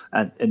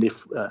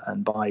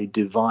 And by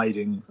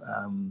dividing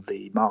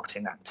the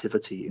marketing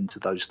activity into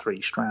those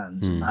three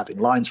strands and having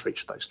lines for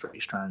each of those three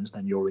strands,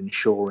 then you're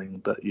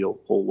ensuring that you're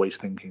always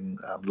thinking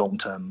long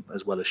term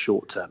as well as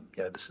short term.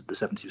 The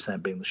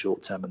 70% being the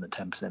short term and the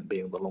 10%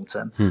 being the long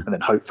term, and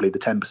then hopefully the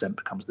 10%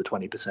 becomes the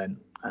 20%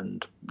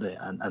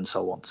 and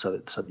so on, so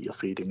that you're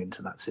feeding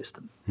into that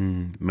system.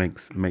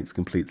 Makes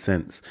complete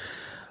sense.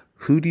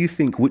 Which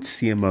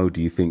CMO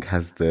do you think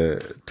has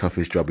the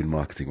toughest job in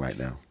marketing right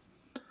now?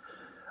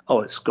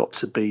 Oh, it's got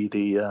to be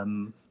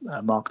the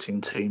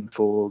marketing team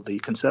for the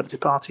Conservative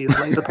Party and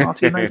the Labour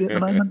Party, maybe at the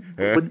moment.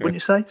 Wouldn't you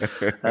say?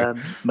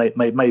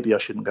 Maybe I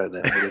shouldn't go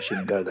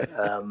there.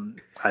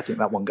 I think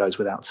that one goes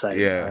without saying.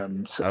 Yeah, I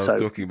was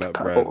talking about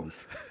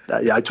brands.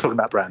 I'm talking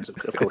about brands.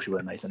 Of course you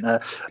were, Nathan.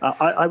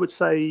 I would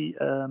say,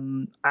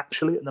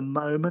 actually, at the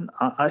moment,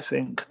 I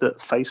think that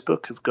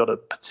Facebook have got a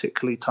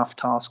particularly tough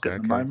task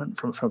at the moment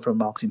from a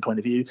marketing point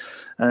of view,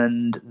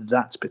 and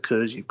that's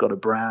because you've got a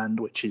brand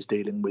which is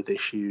dealing with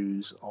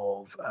issues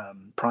of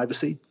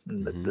privacy,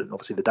 and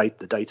obviously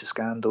the data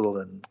scandal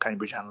and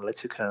Cambridge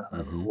Analytica,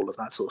 and all of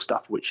that sort of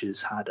stuff, which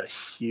has had a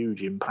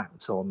huge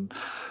impact on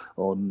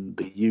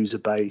the user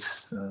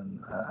base of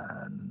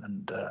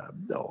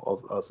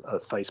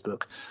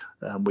Facebook.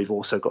 We've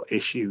also got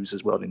issues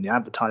as well in the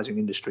advertising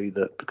industry,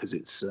 that because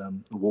it's a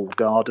walled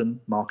garden,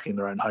 marking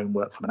their own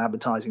homework from an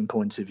advertising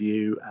point of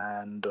view,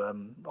 and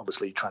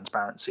obviously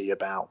transparency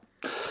about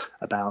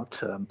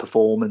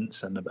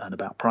performance and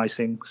about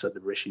pricing. So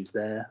there are issues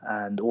there,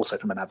 and also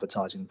from an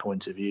advertising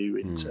point of view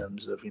in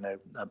terms of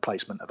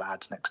placement of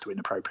ads next to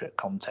inappropriate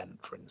content,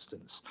 for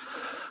instance,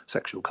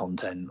 sexual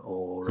content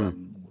or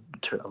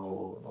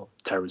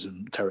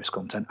terrorist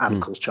content, and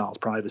of course child's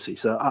privacy.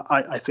 So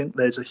I think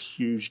there's a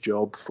huge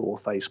job for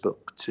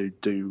Facebook to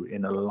do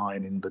in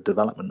aligning the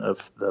development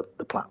of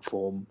the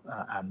platform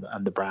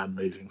and the brand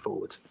moving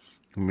forward.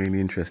 Really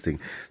interesting.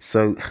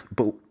 So,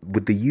 but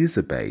with the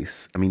user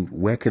base, I mean,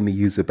 where can the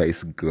user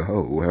base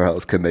go? Where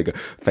else can they go?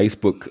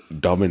 Facebook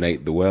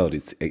dominate the world.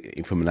 It's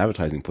from an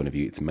advertising point of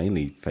view, it's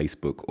mainly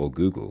Facebook or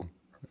Google,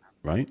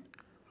 right?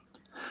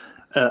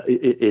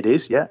 It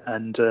is, yeah,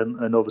 and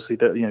obviously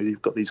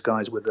you've got these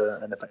guys with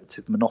an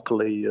effective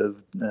monopoly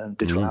of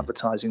digital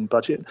advertising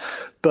budget,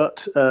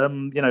 but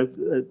in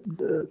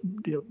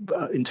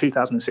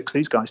 2006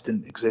 these guys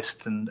didn't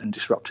exist and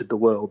disrupted the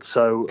world.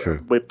 So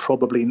we're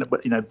probably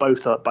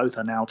both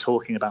are now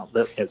talking about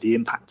the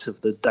impact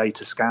of the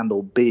data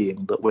scandal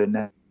being that we're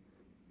now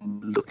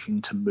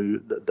looking to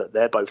move, that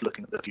they're both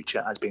looking at the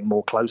future as being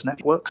more closed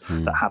networks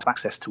that have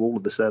access to all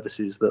of the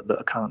services that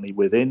are currently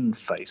within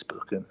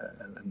Facebook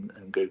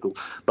and Google,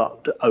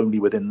 but only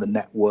within the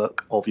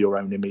network of your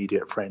own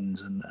immediate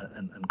friends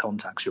and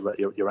contacts,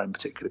 your own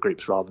particular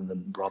groups, rather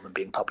than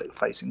being public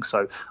facing.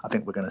 So I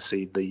think we're going to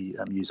see the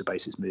user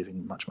bases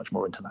moving much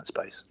more into that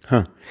space.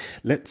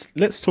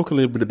 Let's talk a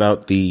little bit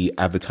about the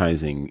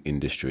advertising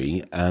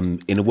industry.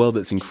 In a world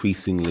that's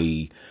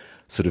increasingly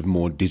sort of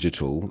more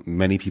digital,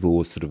 many people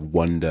will sort of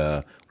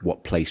wonder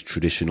what place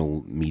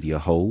traditional media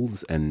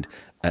holds, and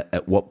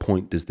at what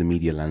point does the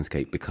media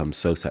landscape become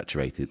so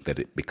saturated that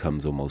it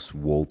becomes almost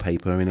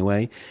wallpaper in a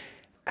way?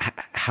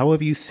 How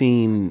have you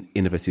seen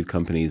innovative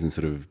companies and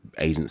sort of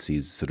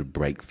agencies sort of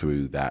break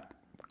through that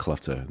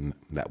clutter and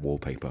that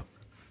wallpaper?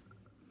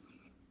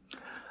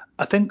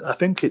 I think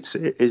it's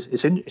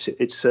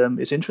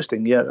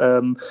interesting.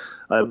 Yeah,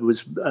 I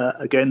was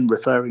again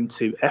referring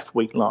to F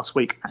Week last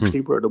week.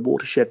 Actually, we're at a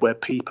watershed where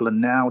people are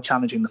now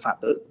challenging the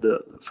fact that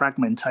the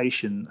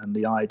fragmentation and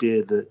the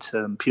idea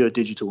that pure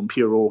digital and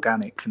pure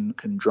organic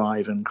can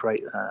drive and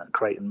create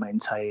and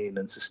maintain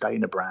and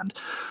sustain a brand.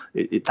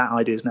 That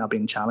idea is now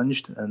being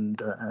challenged, and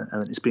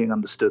it's being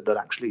understood that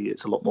actually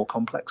it's a lot more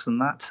complex than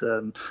that.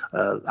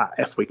 At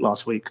F Week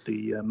last week,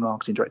 the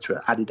marketing director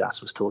at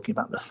Adidas was talking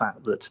about the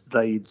fact that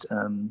they'd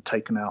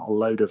taken out a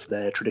load of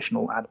their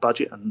traditional ad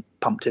budget and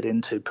pumped it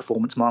into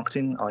performance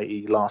marketing,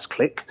 i.e. last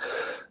click,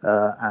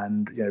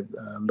 and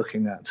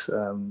looking at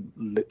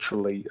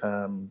literally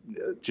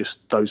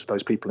just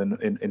those people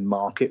in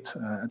market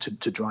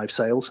to drive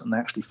sales. And they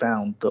actually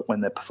found that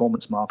when their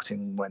performance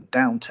marketing went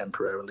down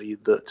temporarily,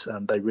 that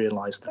they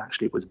realized that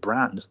actually it was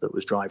brand that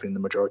was driving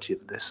the majority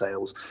of their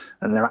sales,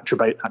 and their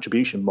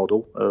attribution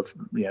model of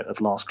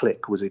last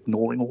click was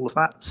ignoring all of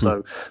that.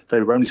 So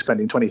they were only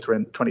spending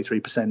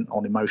 23%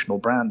 on emotional emotional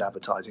brand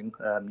advertising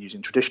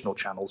using traditional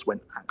channels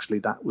when actually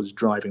that was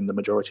driving the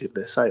majority of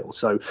their sales.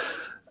 So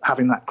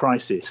having that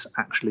crisis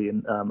actually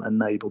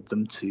enabled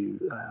them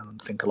to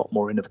think a lot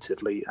more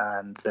innovatively,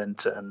 and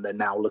they're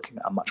now looking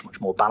at a much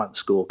more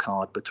balanced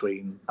scorecard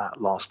between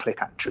that last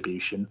click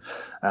attribution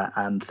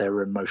and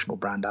their emotional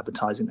brand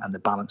advertising, and the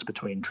balance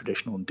between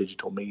traditional and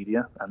digital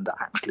media, and that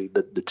actually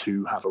the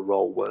two have a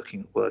role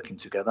working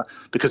together.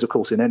 Because of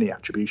course in any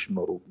attribution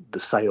model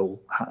the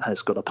sale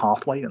has got a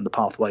pathway, and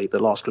the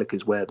last click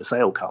is where the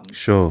sale comes.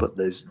 Sure. But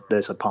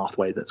there's a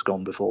pathway that's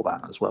gone before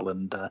that as well,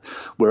 and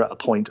we're at a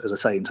point, as I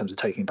say, in terms of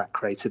taking back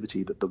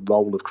creativity, that the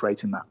role of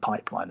creating that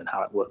pipeline and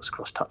how it works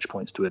across touch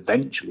points to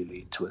eventually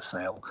lead to a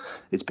sale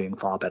is being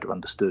far better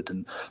understood.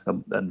 And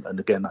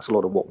again, that's a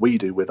lot of what we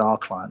do with our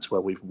clients,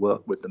 where we've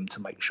worked with them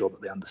to make sure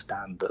that they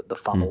understand that the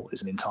funnel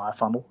is an entire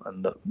funnel,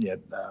 and that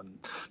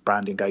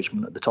brand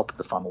engagement at the top of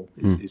the funnel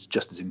is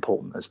just as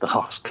important as the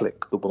last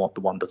click. The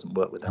one doesn't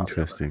work without the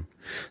other. Interesting.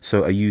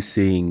 So are you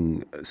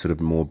seeing sort of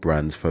more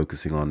brands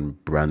focusing on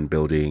brand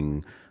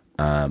building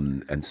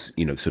and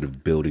sort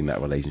of building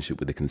that relationship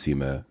with the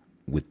consumer,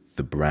 with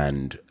the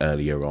brand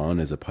earlier on,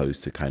 as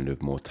opposed to kind of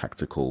more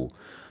tactical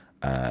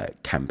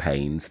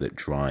campaigns that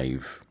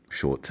drive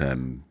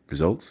short-term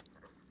results?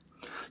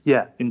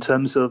 Yeah, in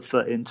terms of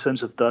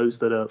those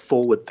that are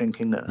forward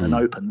thinking and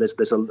open, there's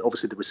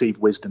obviously the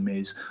received wisdom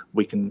is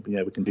we can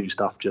do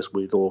stuff just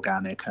with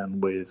organic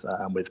and with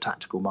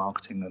tactical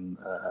marketing and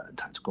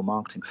tactical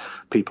marketing.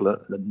 People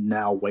are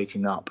now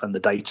waking up, and the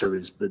data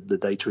is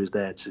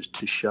there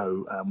to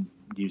show.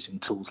 Using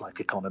tools like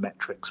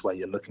econometrics, where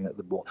you're looking at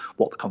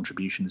what the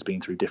contribution has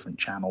been through different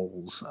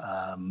channels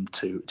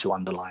to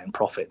underlying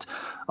profit,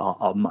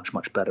 are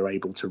much better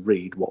able to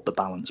read what the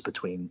balance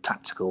between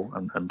tactical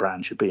and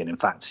brand should be. And in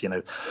fact,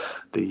 the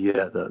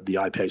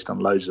IPA's done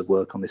loads of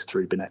work on this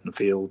through Binet and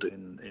Field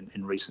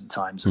in recent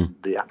times, and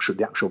the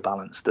actual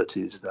balance that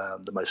is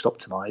the most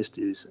optimized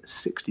is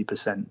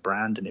 60%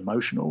 brand and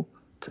emotional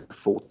to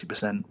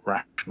 40%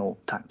 rational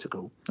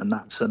tactical, and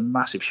that's a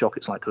massive shock.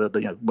 It's like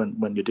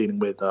when you're dealing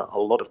with a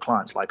lot of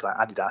clients like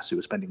Adidas, who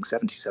are spending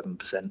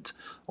 77%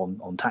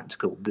 on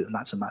tactical,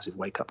 that's a massive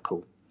wake up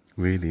call.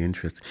 Really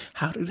interesting.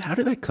 How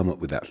did they come up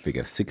with that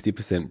figure,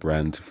 60%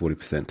 brand to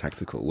 40%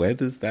 tactical? Where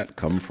does that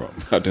come from?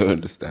 I don't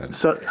understand.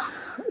 So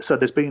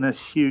there's been a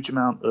huge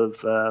amount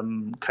of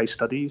case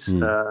studies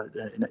in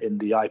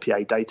the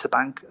IPA data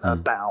bank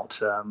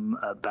about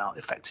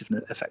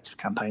effective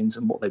campaigns,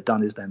 and what they've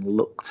done is then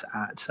looked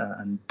at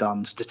and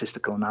done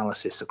statistical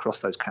analysis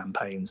across those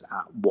campaigns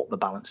at what the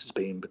balance has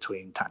been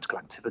between tactical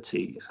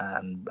activity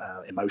and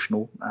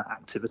emotional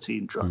activity,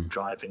 and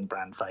driving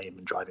brand fame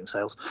and driving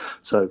sales.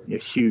 So a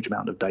huge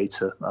amount of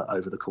data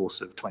over the course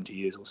of 20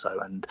 years or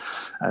so, and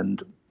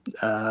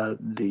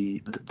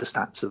the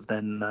stats have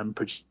then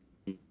produced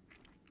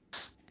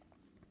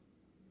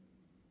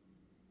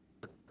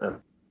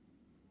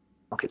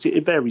markets.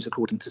 It varies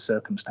according to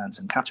circumstance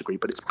and category,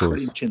 but it's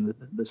pretty much in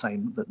the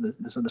same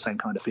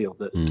kind of field,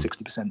 that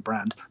 60%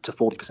 brand to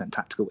 40%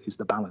 tactical is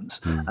the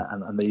balance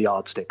and the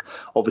yardstick.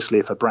 Obviously,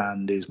 if a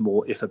brand is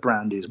more of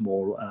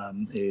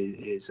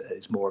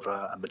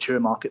a mature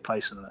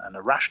marketplace and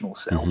a rational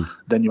sell,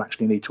 then you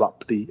actually need to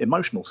up the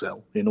emotional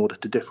sell in order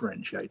to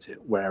differentiate it.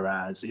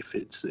 Whereas if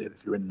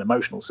you're in an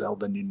emotional sell,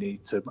 then you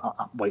need to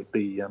upweight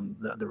the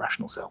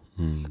rational sell.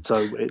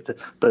 So,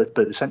 but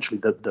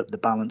essentially the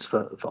balance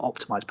for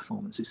optimized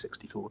performance is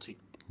 60-40.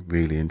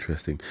 Really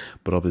interesting.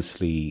 But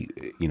obviously,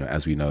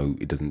 as we know,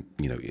 it doesn't,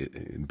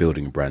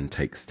 building a brand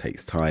takes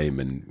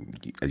time.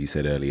 And as you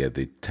said earlier,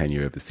 the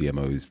tenure of the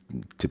CMO is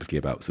typically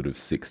about sort of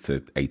 6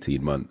 to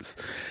 18 months.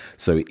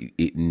 So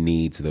it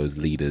needs those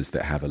leaders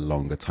that have a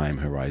longer time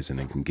horizon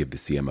and can give the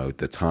CMO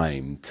the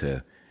time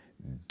to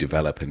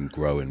develop and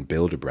grow and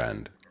build a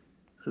brand.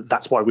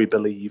 That's why we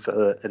believe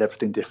at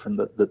Everything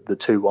Different that the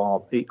two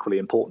are equally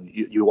important.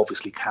 You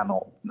obviously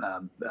cannot,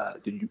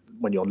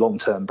 when you're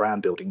long-term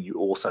brand building, you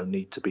also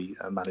need to be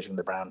managing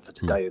the brand for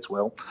today as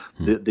well.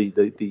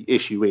 The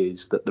issue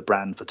is that the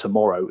brand for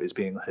tomorrow is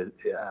being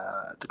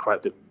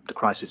the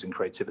crisis in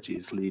creativity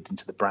is leading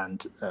to the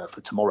brand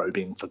for tomorrow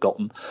being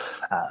forgotten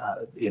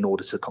in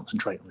order to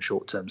concentrate on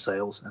short-term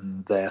sales,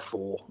 and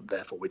therefore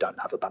we don't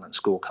have a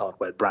balanced scorecard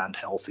where brand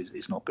health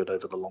is not good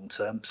over the long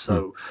term.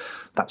 So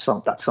that's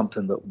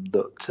something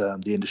that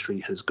the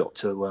industry has got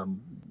to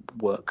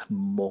work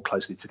more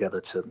closely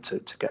together to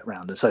get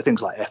around. And so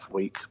things like F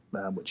Week,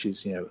 which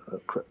is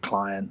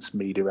clients,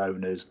 media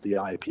owners, the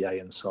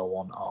IPA, and so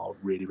on, are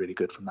really, really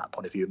good from that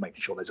point of view, making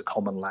sure there's a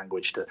common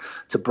language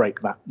to break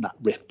that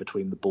rift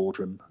between the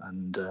boardroom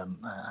and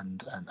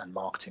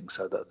marketing,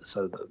 so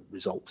that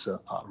results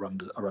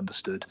are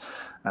understood,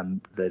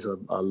 and there's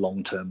a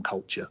long-term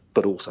culture,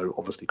 but also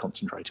obviously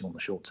concentrating on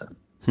the short term.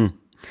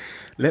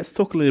 Let's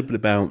talk a little bit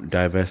about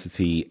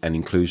diversity and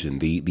inclusion.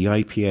 The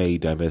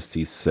IPA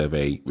Diversity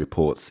Survey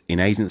reports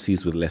in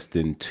agencies with less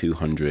than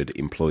 200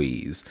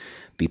 employees,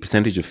 the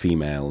percentage of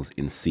females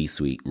in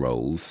C-suite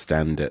roles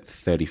stand at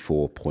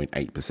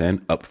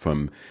 34.8%, up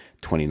from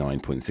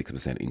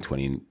 29.6% in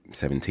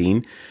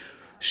 2017.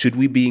 Should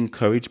we be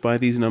encouraged by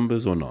these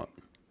numbers or not?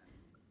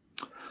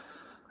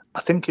 I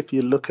think if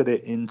you look at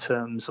it in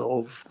terms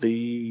of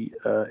the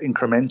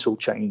incremental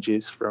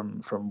changes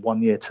from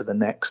 1 year to the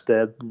next,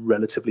 they're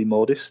relatively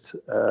modest,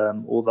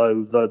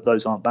 although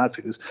those aren't bad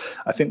figures.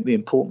 I think the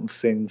important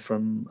thing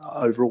from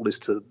overall is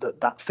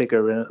that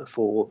figure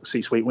for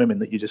C-suite women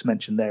that you just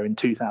mentioned there in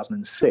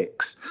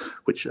 2006,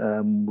 which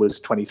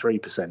was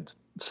 23%.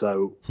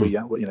 So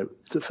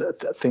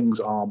things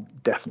are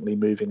definitely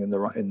moving in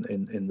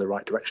the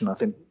right direction. I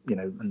think,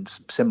 and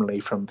similarly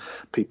from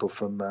people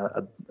from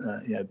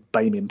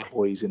BAME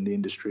employees in the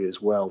industry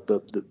as well,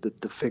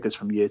 the figures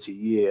from year to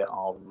year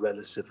are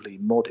relatively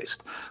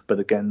modest. But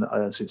again,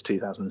 since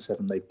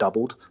 2007, they've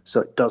doubled.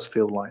 So it does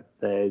feel like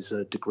there's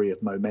a degree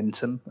of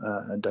momentum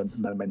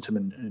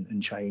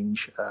and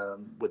change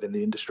within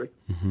the industry.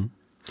 Mm-hmm.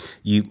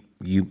 You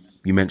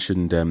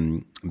mentioned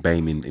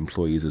BAME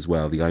employees as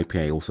well. The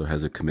IPA also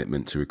has a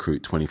commitment to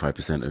recruit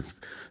 25% of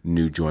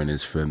new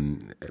joiners from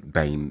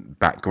BAME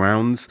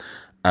backgrounds.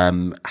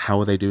 How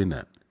are they doing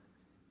that?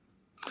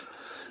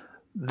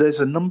 There's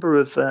a number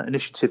of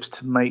initiatives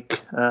to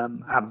make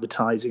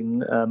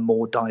advertising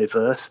more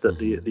diverse that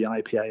the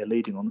IPA are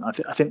leading on.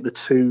 I think the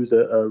two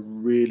that are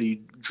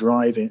really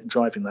driving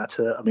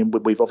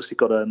that. We've obviously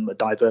got a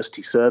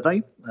diversity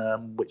survey,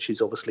 which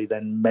is obviously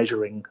then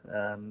measuring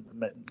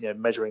the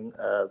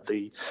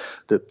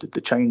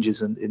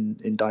changes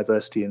in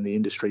diversity in the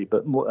industry.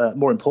 But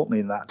more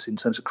importantly, in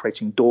terms of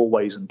creating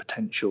doorways and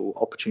potential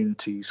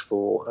opportunities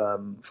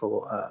for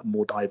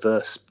more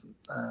diverse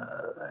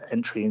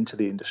entry into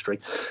the industry.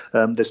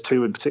 There's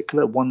two in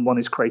particular. One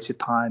is Creative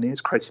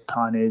Pioneers. Creative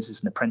Pioneers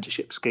is an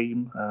apprenticeship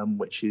scheme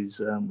which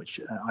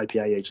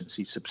IPA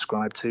agencies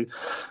subscribe to,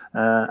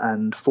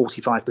 and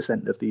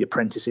 45% of the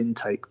apprentice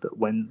intake that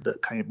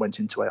went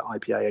into our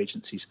IPA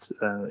agencies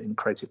in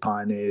Creative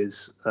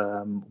Pioneers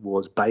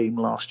was BAME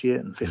last year,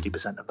 and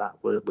 50% of that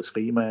was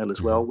female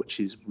as well, which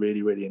is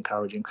really, really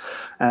encouraging.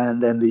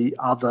 And then the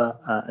other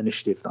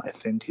initiative that I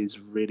think is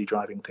really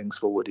driving things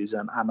forward is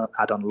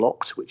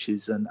Adland, which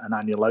is an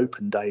annual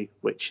open day,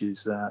 which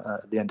is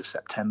at the end of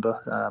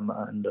September,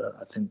 and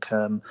I think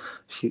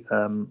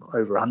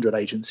over 100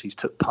 agencies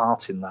took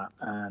part in that,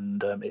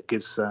 and it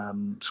gives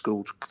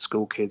school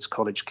kids,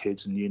 college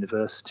kids, and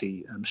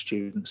university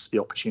students the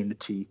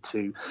opportunity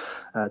to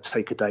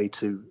take a day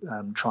to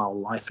trial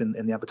life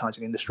in the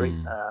advertising industry,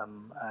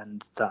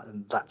 and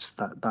that's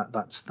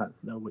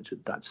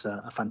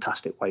a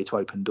fantastic way to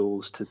open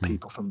doors to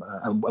people from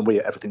and we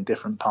at Everything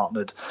Different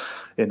partnered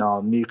in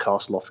our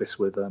Newcastle office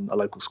with a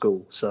local school.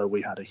 So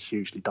we had a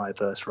hugely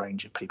diverse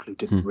range of people who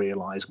didn't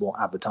realise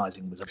what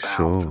advertising was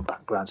about from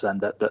backgrounds,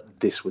 and that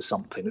this was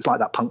something. It's like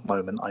that punk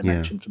moment I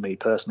mentioned for me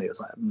personally. It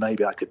was like,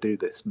 maybe I could do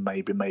this.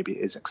 Maybe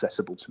it is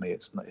accessible to me.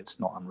 It's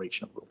not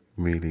unreachable.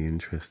 Really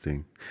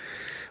interesting.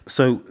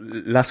 So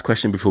last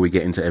question before we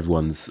get into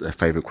everyone's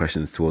favourite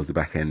questions towards the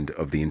back end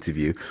of the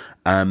interview.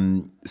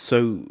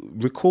 So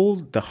recall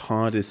the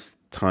hardest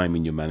time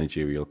in your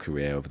managerial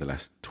career over the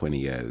last 20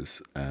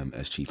 years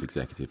as chief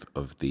executive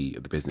of the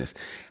business.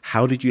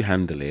 How did you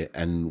handle it,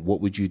 and what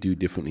would you do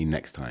differently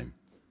next time?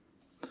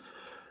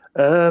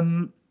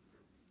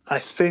 I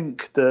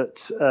think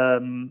that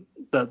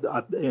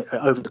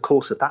over the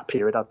course of that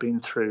period, I've been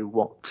through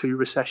 2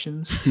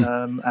 recessions,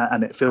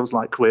 and it feels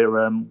like we're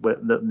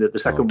the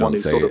second one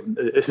is sort of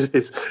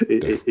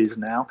is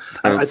now.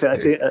 I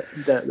think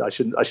I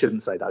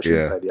shouldn't say that. I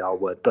shouldn't say the R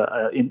word,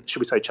 but should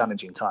we say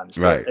challenging times?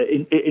 Right.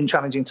 In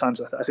challenging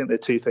times, I think there are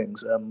 2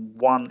 things.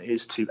 One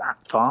is to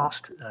act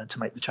fast to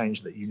make the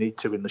change that you need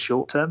to in the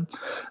short term.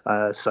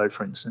 So,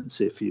 for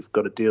instance, if you've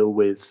got to deal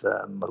with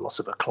a loss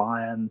of a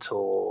client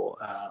or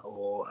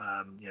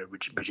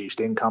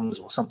reduced incomes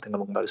or something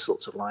along those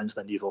sorts of lines,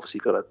 then you've obviously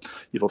got to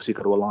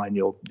align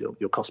your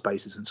cost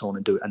bases and so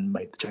on and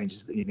make the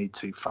changes that you need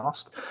to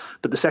fast.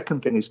 But the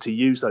second thing is to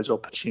use those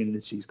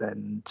opportunities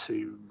then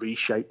to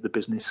reshape the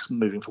business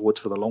moving forwards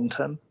for the long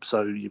term.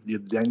 So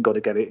you've then got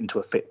to get it into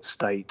a fit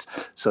state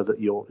so that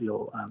you're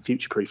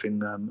future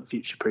proofing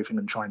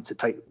and trying to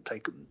take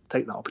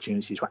that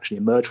opportunity to actually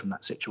emerge from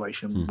that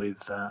situation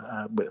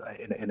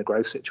in a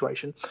growth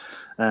situation,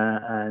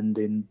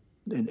 and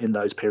in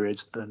those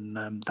periods,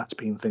 then that's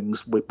been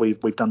things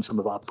we've done some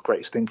of our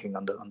greatest thinking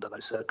under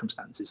those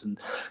circumstances. And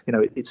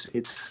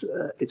it's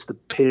the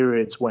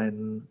periods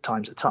when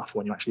times are tough,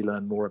 when you actually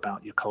learn more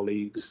about your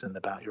colleagues and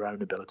about your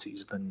own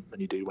abilities than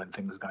you do when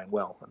things are going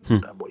well,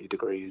 and what your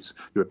degree is,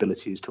 your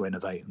ability is to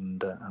innovate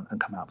and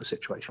come out of a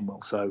situation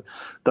well. So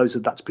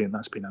that's been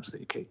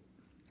absolutely key.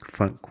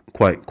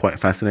 Quite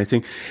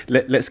fascinating.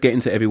 Let's get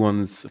into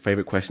everyone's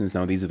favorite questions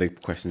now. These are the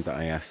questions that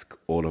I ask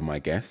all of my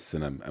guests,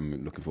 and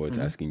I'm looking forward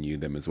to asking you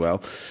them as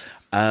well.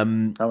 All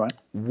right.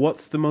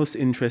 What's the most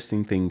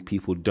interesting thing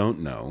people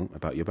don't know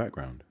about your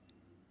background?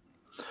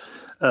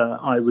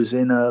 I was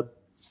in a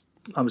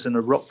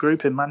rock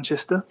group in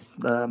Manchester,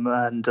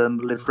 and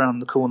lived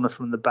round the corner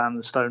from the band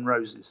the Stone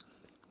Roses.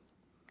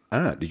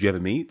 Did you ever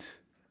meet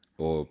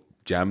or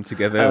jam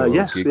together?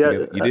 Yes,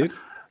 together? You did.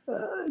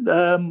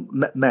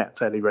 Met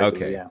fairly regularly.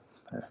 Okay. Yeah.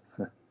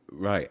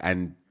 Right.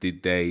 And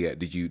did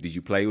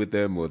you play with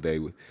them, or they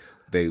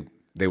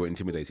were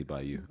intimidated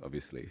by you,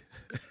 obviously?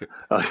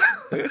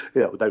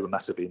 Yeah, they were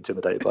massively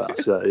intimidated by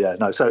us. Yeah,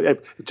 no. So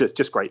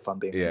just great fun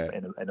being Yeah.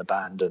 in a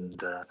band and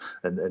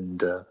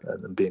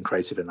being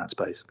creative in that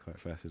space. Quite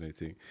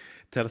fascinating.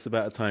 Tell us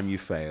about a time you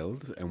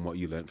failed and what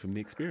you learned from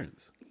the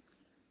experience.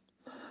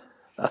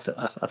 I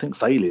think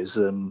failure is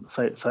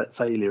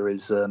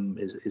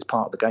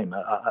part of the game.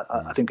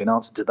 I think in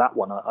answer to that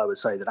one, I would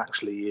say that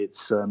actually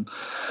it's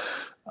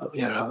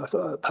I've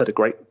heard a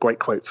great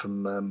quote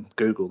from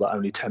Google that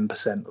only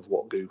 10% of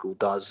what Google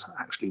does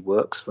actually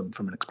works from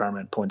an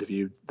experiment point of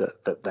view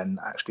that then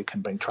actually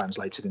can be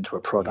translated into a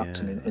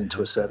product and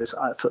into a service.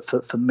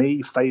 For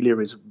me,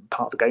 failure is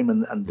part of the game,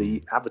 and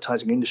the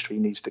advertising industry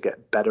needs to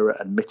get better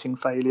at admitting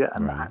failure,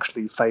 and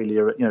actually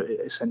failure,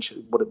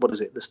 essentially what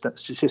is it? The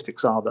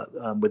statistics are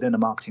that within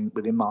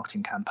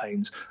marketing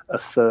campaigns, a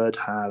third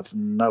have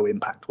no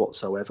impact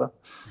whatsoever.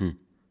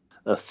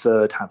 A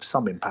third have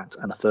some impact,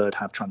 and a third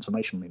have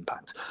transformational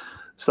impact.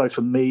 So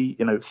for me,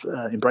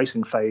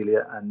 embracing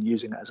failure and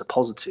using it as a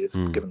positive,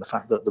 given the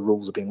fact that the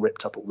rules are being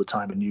ripped up all the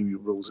time and new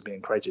rules are being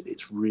created,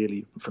 it's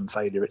really from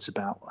failure. It's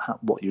about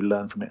what you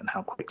learn from it and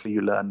how quickly you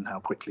learn and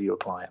how quickly you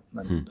apply it.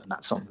 And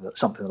that's something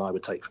that I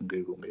would take from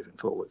Google moving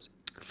forwards.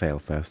 Fail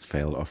fast,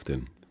 fail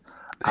often.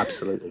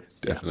 Absolutely.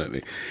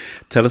 Definitely.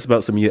 Tell us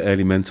about some of your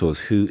early mentors.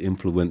 Who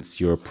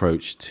influenced your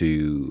approach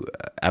to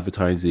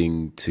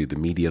advertising, to the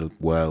media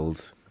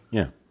world?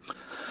 Yeah.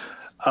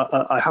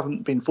 I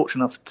haven't been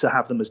fortunate enough to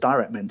have them as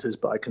direct mentors,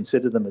 but I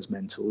consider them as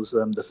mentors.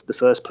 The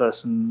first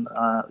person,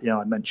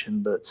 I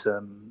mentioned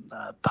that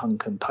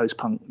punk and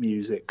post-punk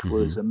music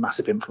was a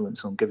massive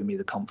influence on giving me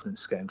the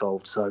confidence to get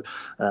involved. So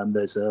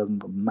there's a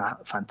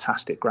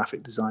fantastic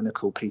graphic designer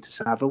called Peter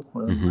Saville,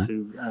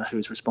 who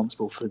is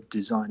responsible for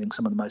designing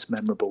some of the most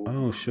memorable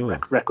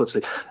records,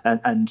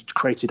 and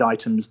created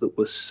items that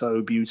were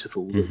so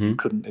beautiful that you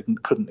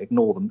couldn't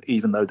ignore them,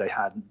 even though they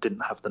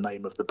didn't have the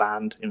name of the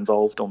band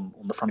involved on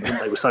the front of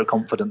them. They were so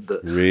confident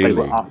that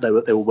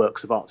they were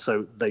works of art.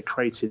 So they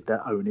created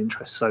their own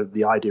interests. So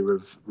the idea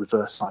of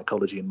reverse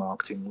psychology in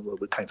marketing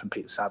came from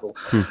Peter Saville.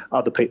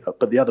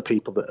 But the other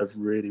people that have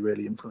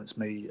really influenced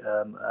me,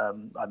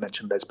 I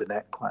mentioned Les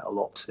Binet quite a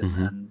lot,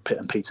 and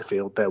Peter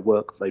Field. Their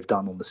work they've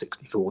done on the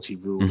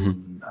 60-40 rule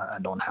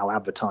and on how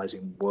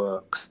advertising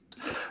works,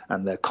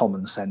 and their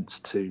common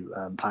sense to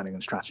planning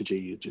and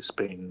strategy just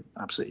been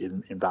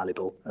absolutely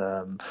invaluable.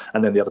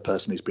 And then the other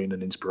person who's been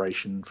an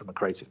inspiration from a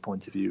creative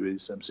point of view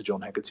is Sir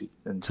John Hegarty,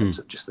 in terms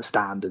of just the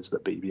standards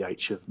that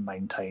BBH have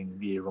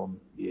maintained year on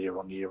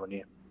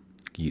year.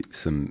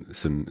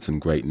 Some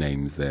great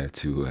names there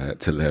to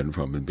learn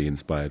from and be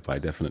inspired by,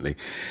 definitely.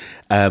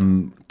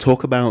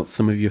 Talk about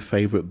some of your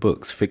favorite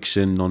books: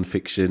 fiction,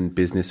 non-fiction,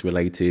 business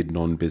related,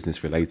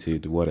 non-business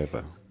related,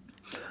 whatever.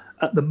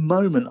 At the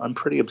moment, I'm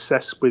pretty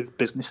obsessed with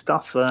business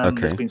stuff.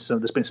 There's been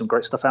some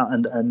great stuff out,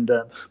 and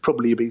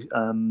probably you'll be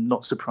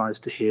not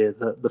surprised to hear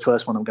that the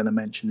first one I'm going to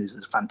mention is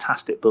a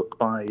fantastic book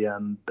by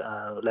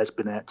Les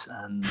Binet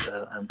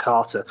and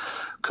Carter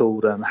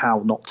called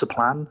 "How Not to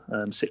Plan: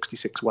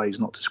 66 Ways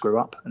Not to Screw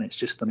Up," and it's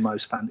just the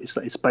most fun.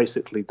 It's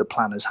basically the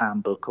planner's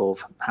handbook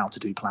of how to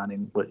do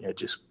planning, but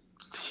just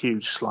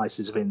huge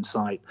slices of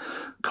insight,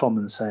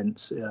 common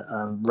sense,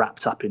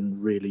 wrapped up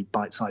in really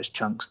bite-sized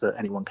chunks that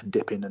anyone can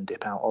dip in and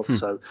dip out of.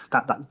 So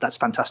that's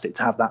fantastic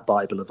to have that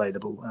Bible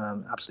available.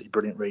 Absolutely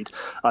brilliant read.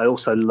 I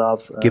also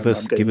love. Give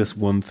us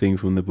one thing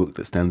from the book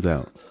that stands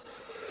out.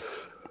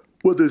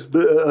 Well, there's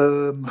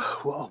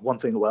one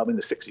thing. Well, I mean,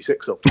 there's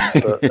 66 of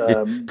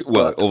them.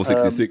 But, all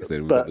 66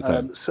 then. But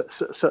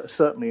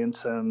certainly in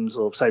terms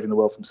of saving the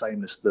world from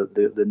sameness,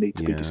 the need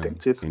to be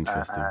distinctive. And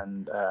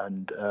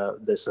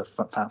there's a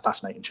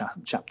fascinating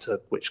chapter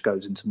which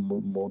goes into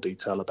more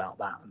detail about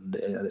that. And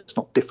it's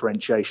not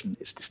differentiation;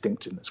 it's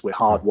distinctiveness. We're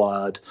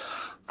hardwired.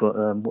 But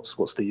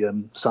what's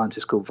the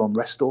scientist called von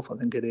Restorff? I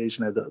think it is.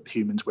 That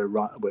humans we're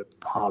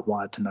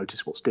hardwired to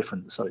notice what's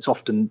different. So it's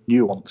often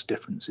nuanced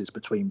differences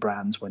between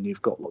brands when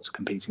you've got lots of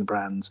competing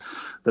brands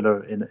that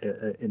are in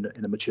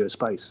a mature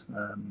space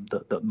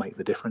that make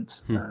the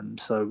difference.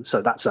 So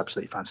that's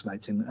absolutely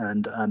fascinating.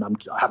 And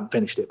I haven't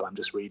finished it, but I'm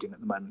just reading at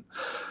the moment.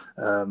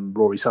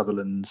 Rory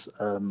Sutherland's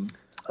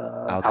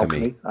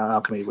Alchemy,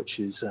 which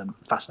is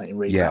fascinating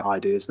reading about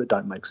ideas that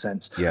don't make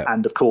sense.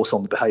 And of course,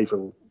 on the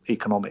behavioural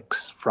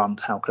economics front,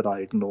 how could I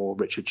ignore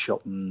Richard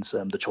Shotton's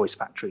The Choice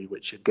Factory,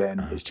 which again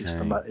is just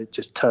it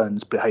just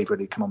turns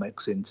behavioural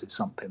economics into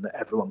something that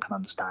everyone can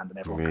understand and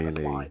everyone can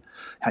apply.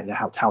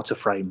 How to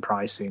frame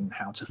pricing,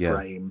 how to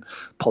frame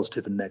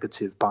positive and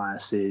negative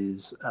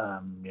biases,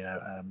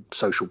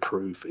 social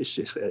proof. It's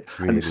just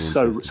and it's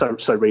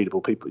so readable.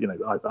 People,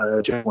 I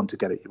urge everyone to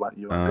get it. You won't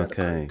be able to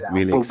put it down.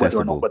 Really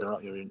accessible. Whether or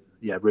not you're in.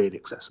 Yeah, really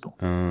accessible.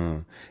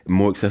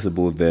 More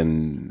accessible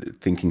than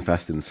Thinking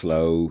Fast and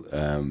Slow,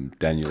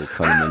 Daniel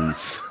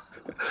Kahneman's.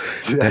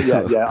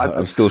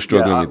 I'm still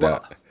struggling with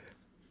that.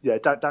 Yeah,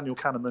 Daniel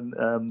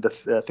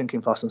Kahneman,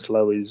 Thinking Fast and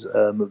Slow is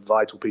a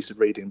vital piece of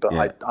reading, but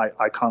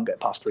I can't get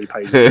past 3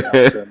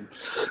 pages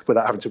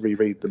without having to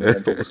reread them and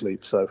then fall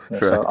asleep. So,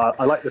 so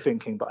I like the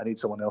thinking, but I need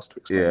someone else to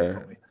explain it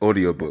for me.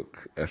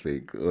 Audiobook, I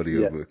think.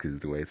 Audiobook is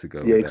the way to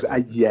go. Yeah,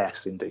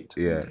 yes, indeed.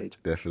 Yeah,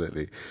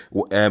 definitely.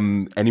 Well,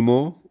 any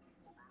more?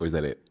 Or is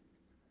that it?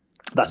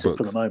 That's it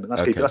for the moment.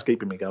 That's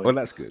keeping me going. Well,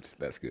 that's good.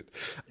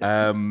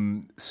 Yeah.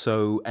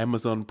 So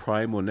Amazon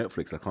Prime or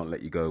Netflix? I can't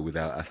let you go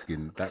without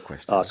asking that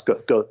question. It's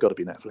got to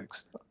be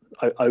Netflix.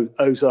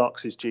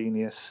 Ozarks is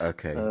genius.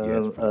 Okay.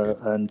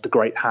 And The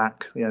Great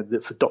Hack.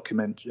 For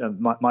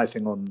my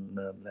thing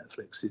on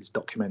Netflix is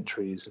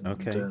documentaries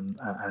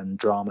and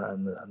drama,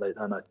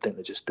 and I think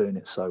they're just doing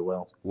it so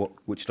well.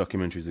 Which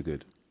documentaries are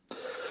good?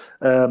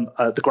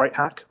 The Great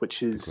Hack,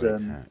 which is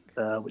an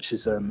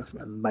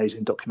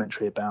amazing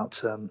documentary about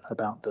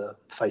the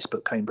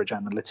Facebook Cambridge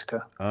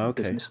Analytica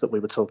business that we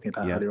were talking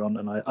about earlier on,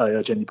 and I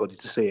urge anybody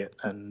to see it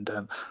and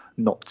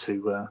not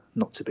to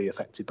be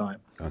affected by it.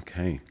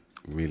 Okay.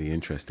 Really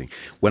interesting.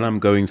 When I'm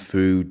going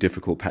through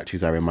difficult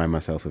patches, I remind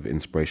myself of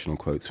inspirational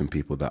quotes from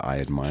people that I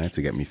admire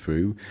to get me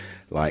through,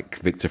 like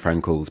Viktor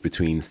Frankl's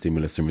Between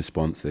Stimulus and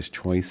Response, There's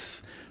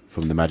Choice.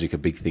 From The Magic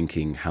of Big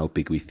Thinking, How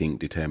Big We Think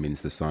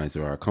Determines the Size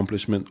of Our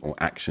Accomplishment, or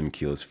Action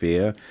Cures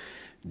Fear.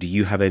 Do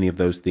you have any of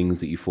those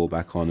things that you fall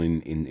back on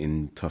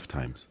in tough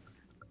times?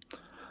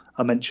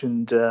 I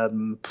mentioned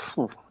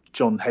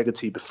John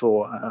Hegarty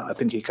before. I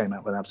think he came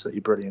out with an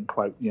absolutely brilliant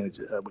quote,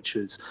 which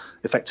is,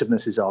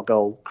 effectiveness is our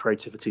goal,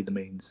 creativity the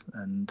means.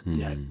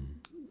 And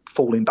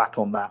falling back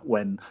on that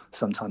when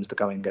sometimes the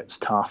going gets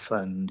tough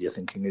and you're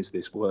thinking, is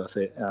this worth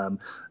it? And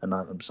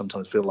I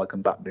sometimes feel like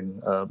I'm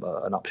battling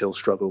an uphill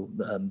struggle.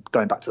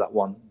 Going back to that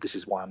one, this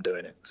is why I'm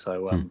doing it.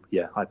 So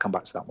I come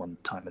back to that one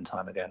time and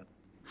time again.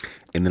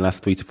 In the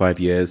last 3 to 5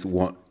 years,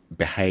 what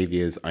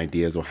behaviors,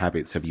 ideas or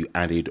habits have you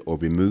added or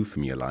removed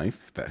from your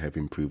life that have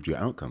improved your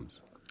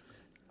outcomes?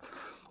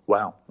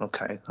 Wow.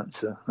 Okay.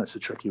 That's a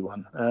tricky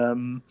one.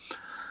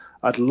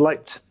 I'd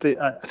like to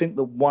I think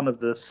that one of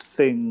the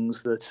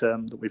things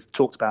that we've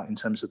talked about in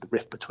terms of the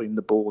rift between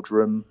the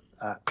boardroom,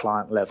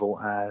 client level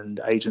and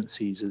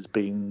agencies has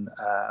been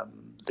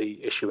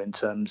the issue in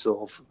terms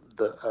of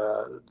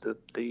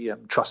the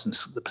trust and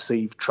the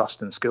perceived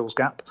trust and skills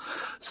gap.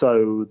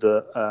 So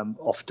that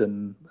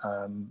often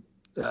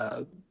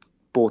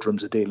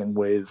boardrooms are dealing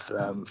with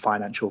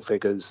financial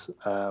figures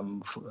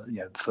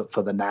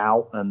for the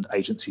now, and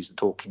agencies are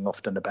talking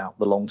often about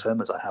the long term,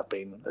 as I have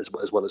been,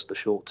 as well as the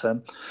short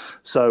term.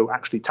 So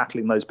actually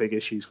tackling those big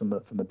issues from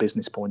a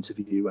business point of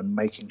view and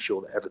making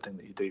sure that everything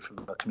that you do from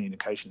a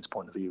communications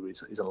point of view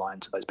is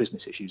aligned to those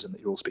business issues and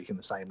that you're all speaking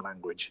the same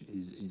language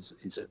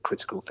is a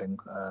critical thing,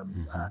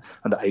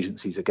 and that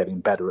agencies are getting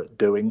better at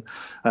doing.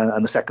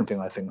 And the second thing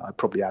I think I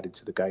probably added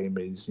to the game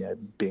is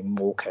being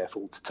more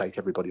careful to take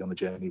everybody on the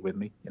journey with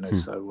me.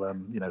 So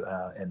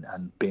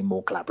and being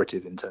more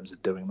collaborative in terms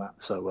of doing that.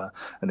 So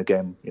and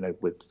again,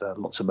 with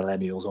lots of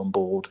millennials on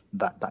board,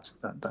 that's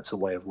a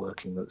way of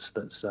working that's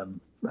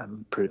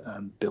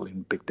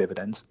building big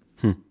dividends.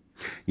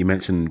 You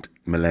mentioned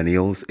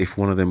millennials. If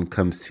one of them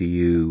comes to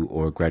you,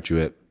 or a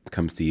graduate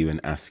comes to you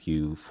and asks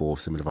you for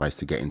some advice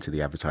to get into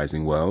the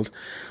advertising world,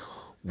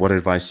 what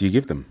advice do you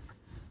give them?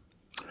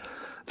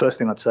 First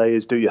thing I'd say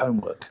is do your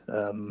homework.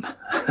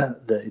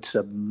 That it's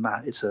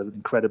an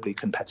incredibly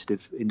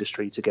competitive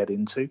industry to get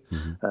into.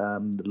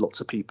 Lots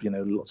of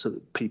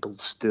people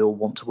still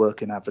want to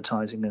work in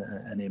advertising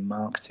and in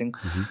marketing.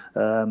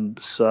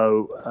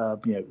 So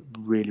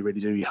really,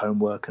 really do your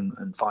homework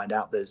and find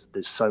out.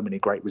 There's so many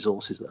great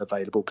resources that are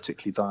available,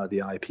 particularly via the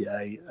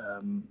IPA.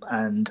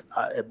 And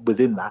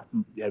within that,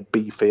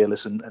 be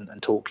fearless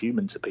and talk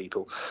human to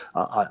people.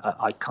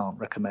 I can't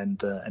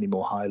recommend any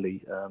more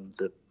highly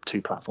the 2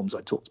 platforms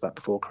I talked about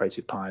before,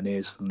 Creative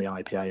Pioneers from the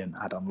IPA and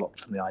Ad Unlocked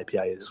from the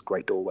IPA, is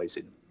great doorways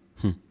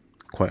in.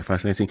 Quite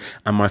fascinating.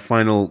 And my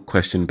final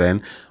question,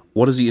 Ben,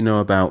 what does you know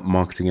about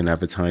marketing and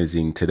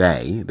advertising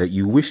today that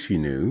you wish you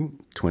knew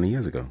 20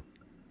 years ago?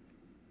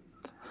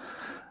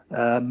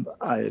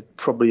 I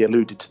probably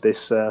alluded to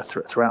this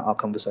throughout our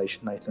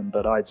conversation, Nathan,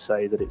 but I'd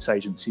say that its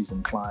agencies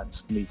and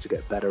clients need to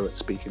get better at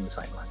speaking the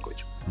same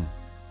language.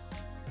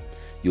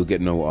 You'll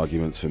get no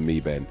arguments from me,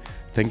 Ben.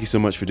 Thank you so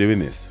much for doing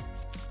this.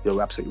 You're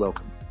absolutely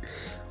welcome.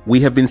 We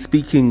have been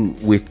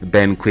speaking with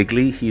Ben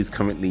Quigley. He is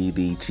currently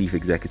the Chief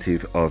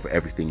Executive of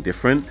Everything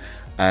Different.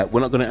 We're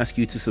not going to ask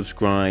you to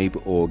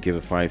subscribe or give a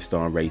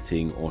 5-star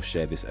rating or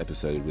share this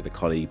episode with a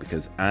colleague,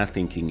 because our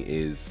thinking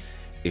is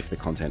if the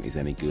content is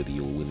any good,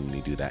 you'll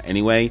willingly do that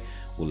anyway.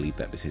 We'll leave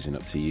that decision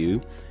up to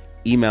you.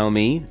 Email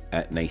me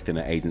at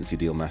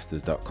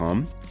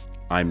nathan@agencydealmasters.com.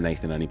 I'm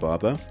Nathan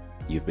Anibaba.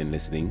 You've been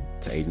listening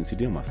to Agency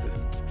Deal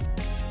Masters.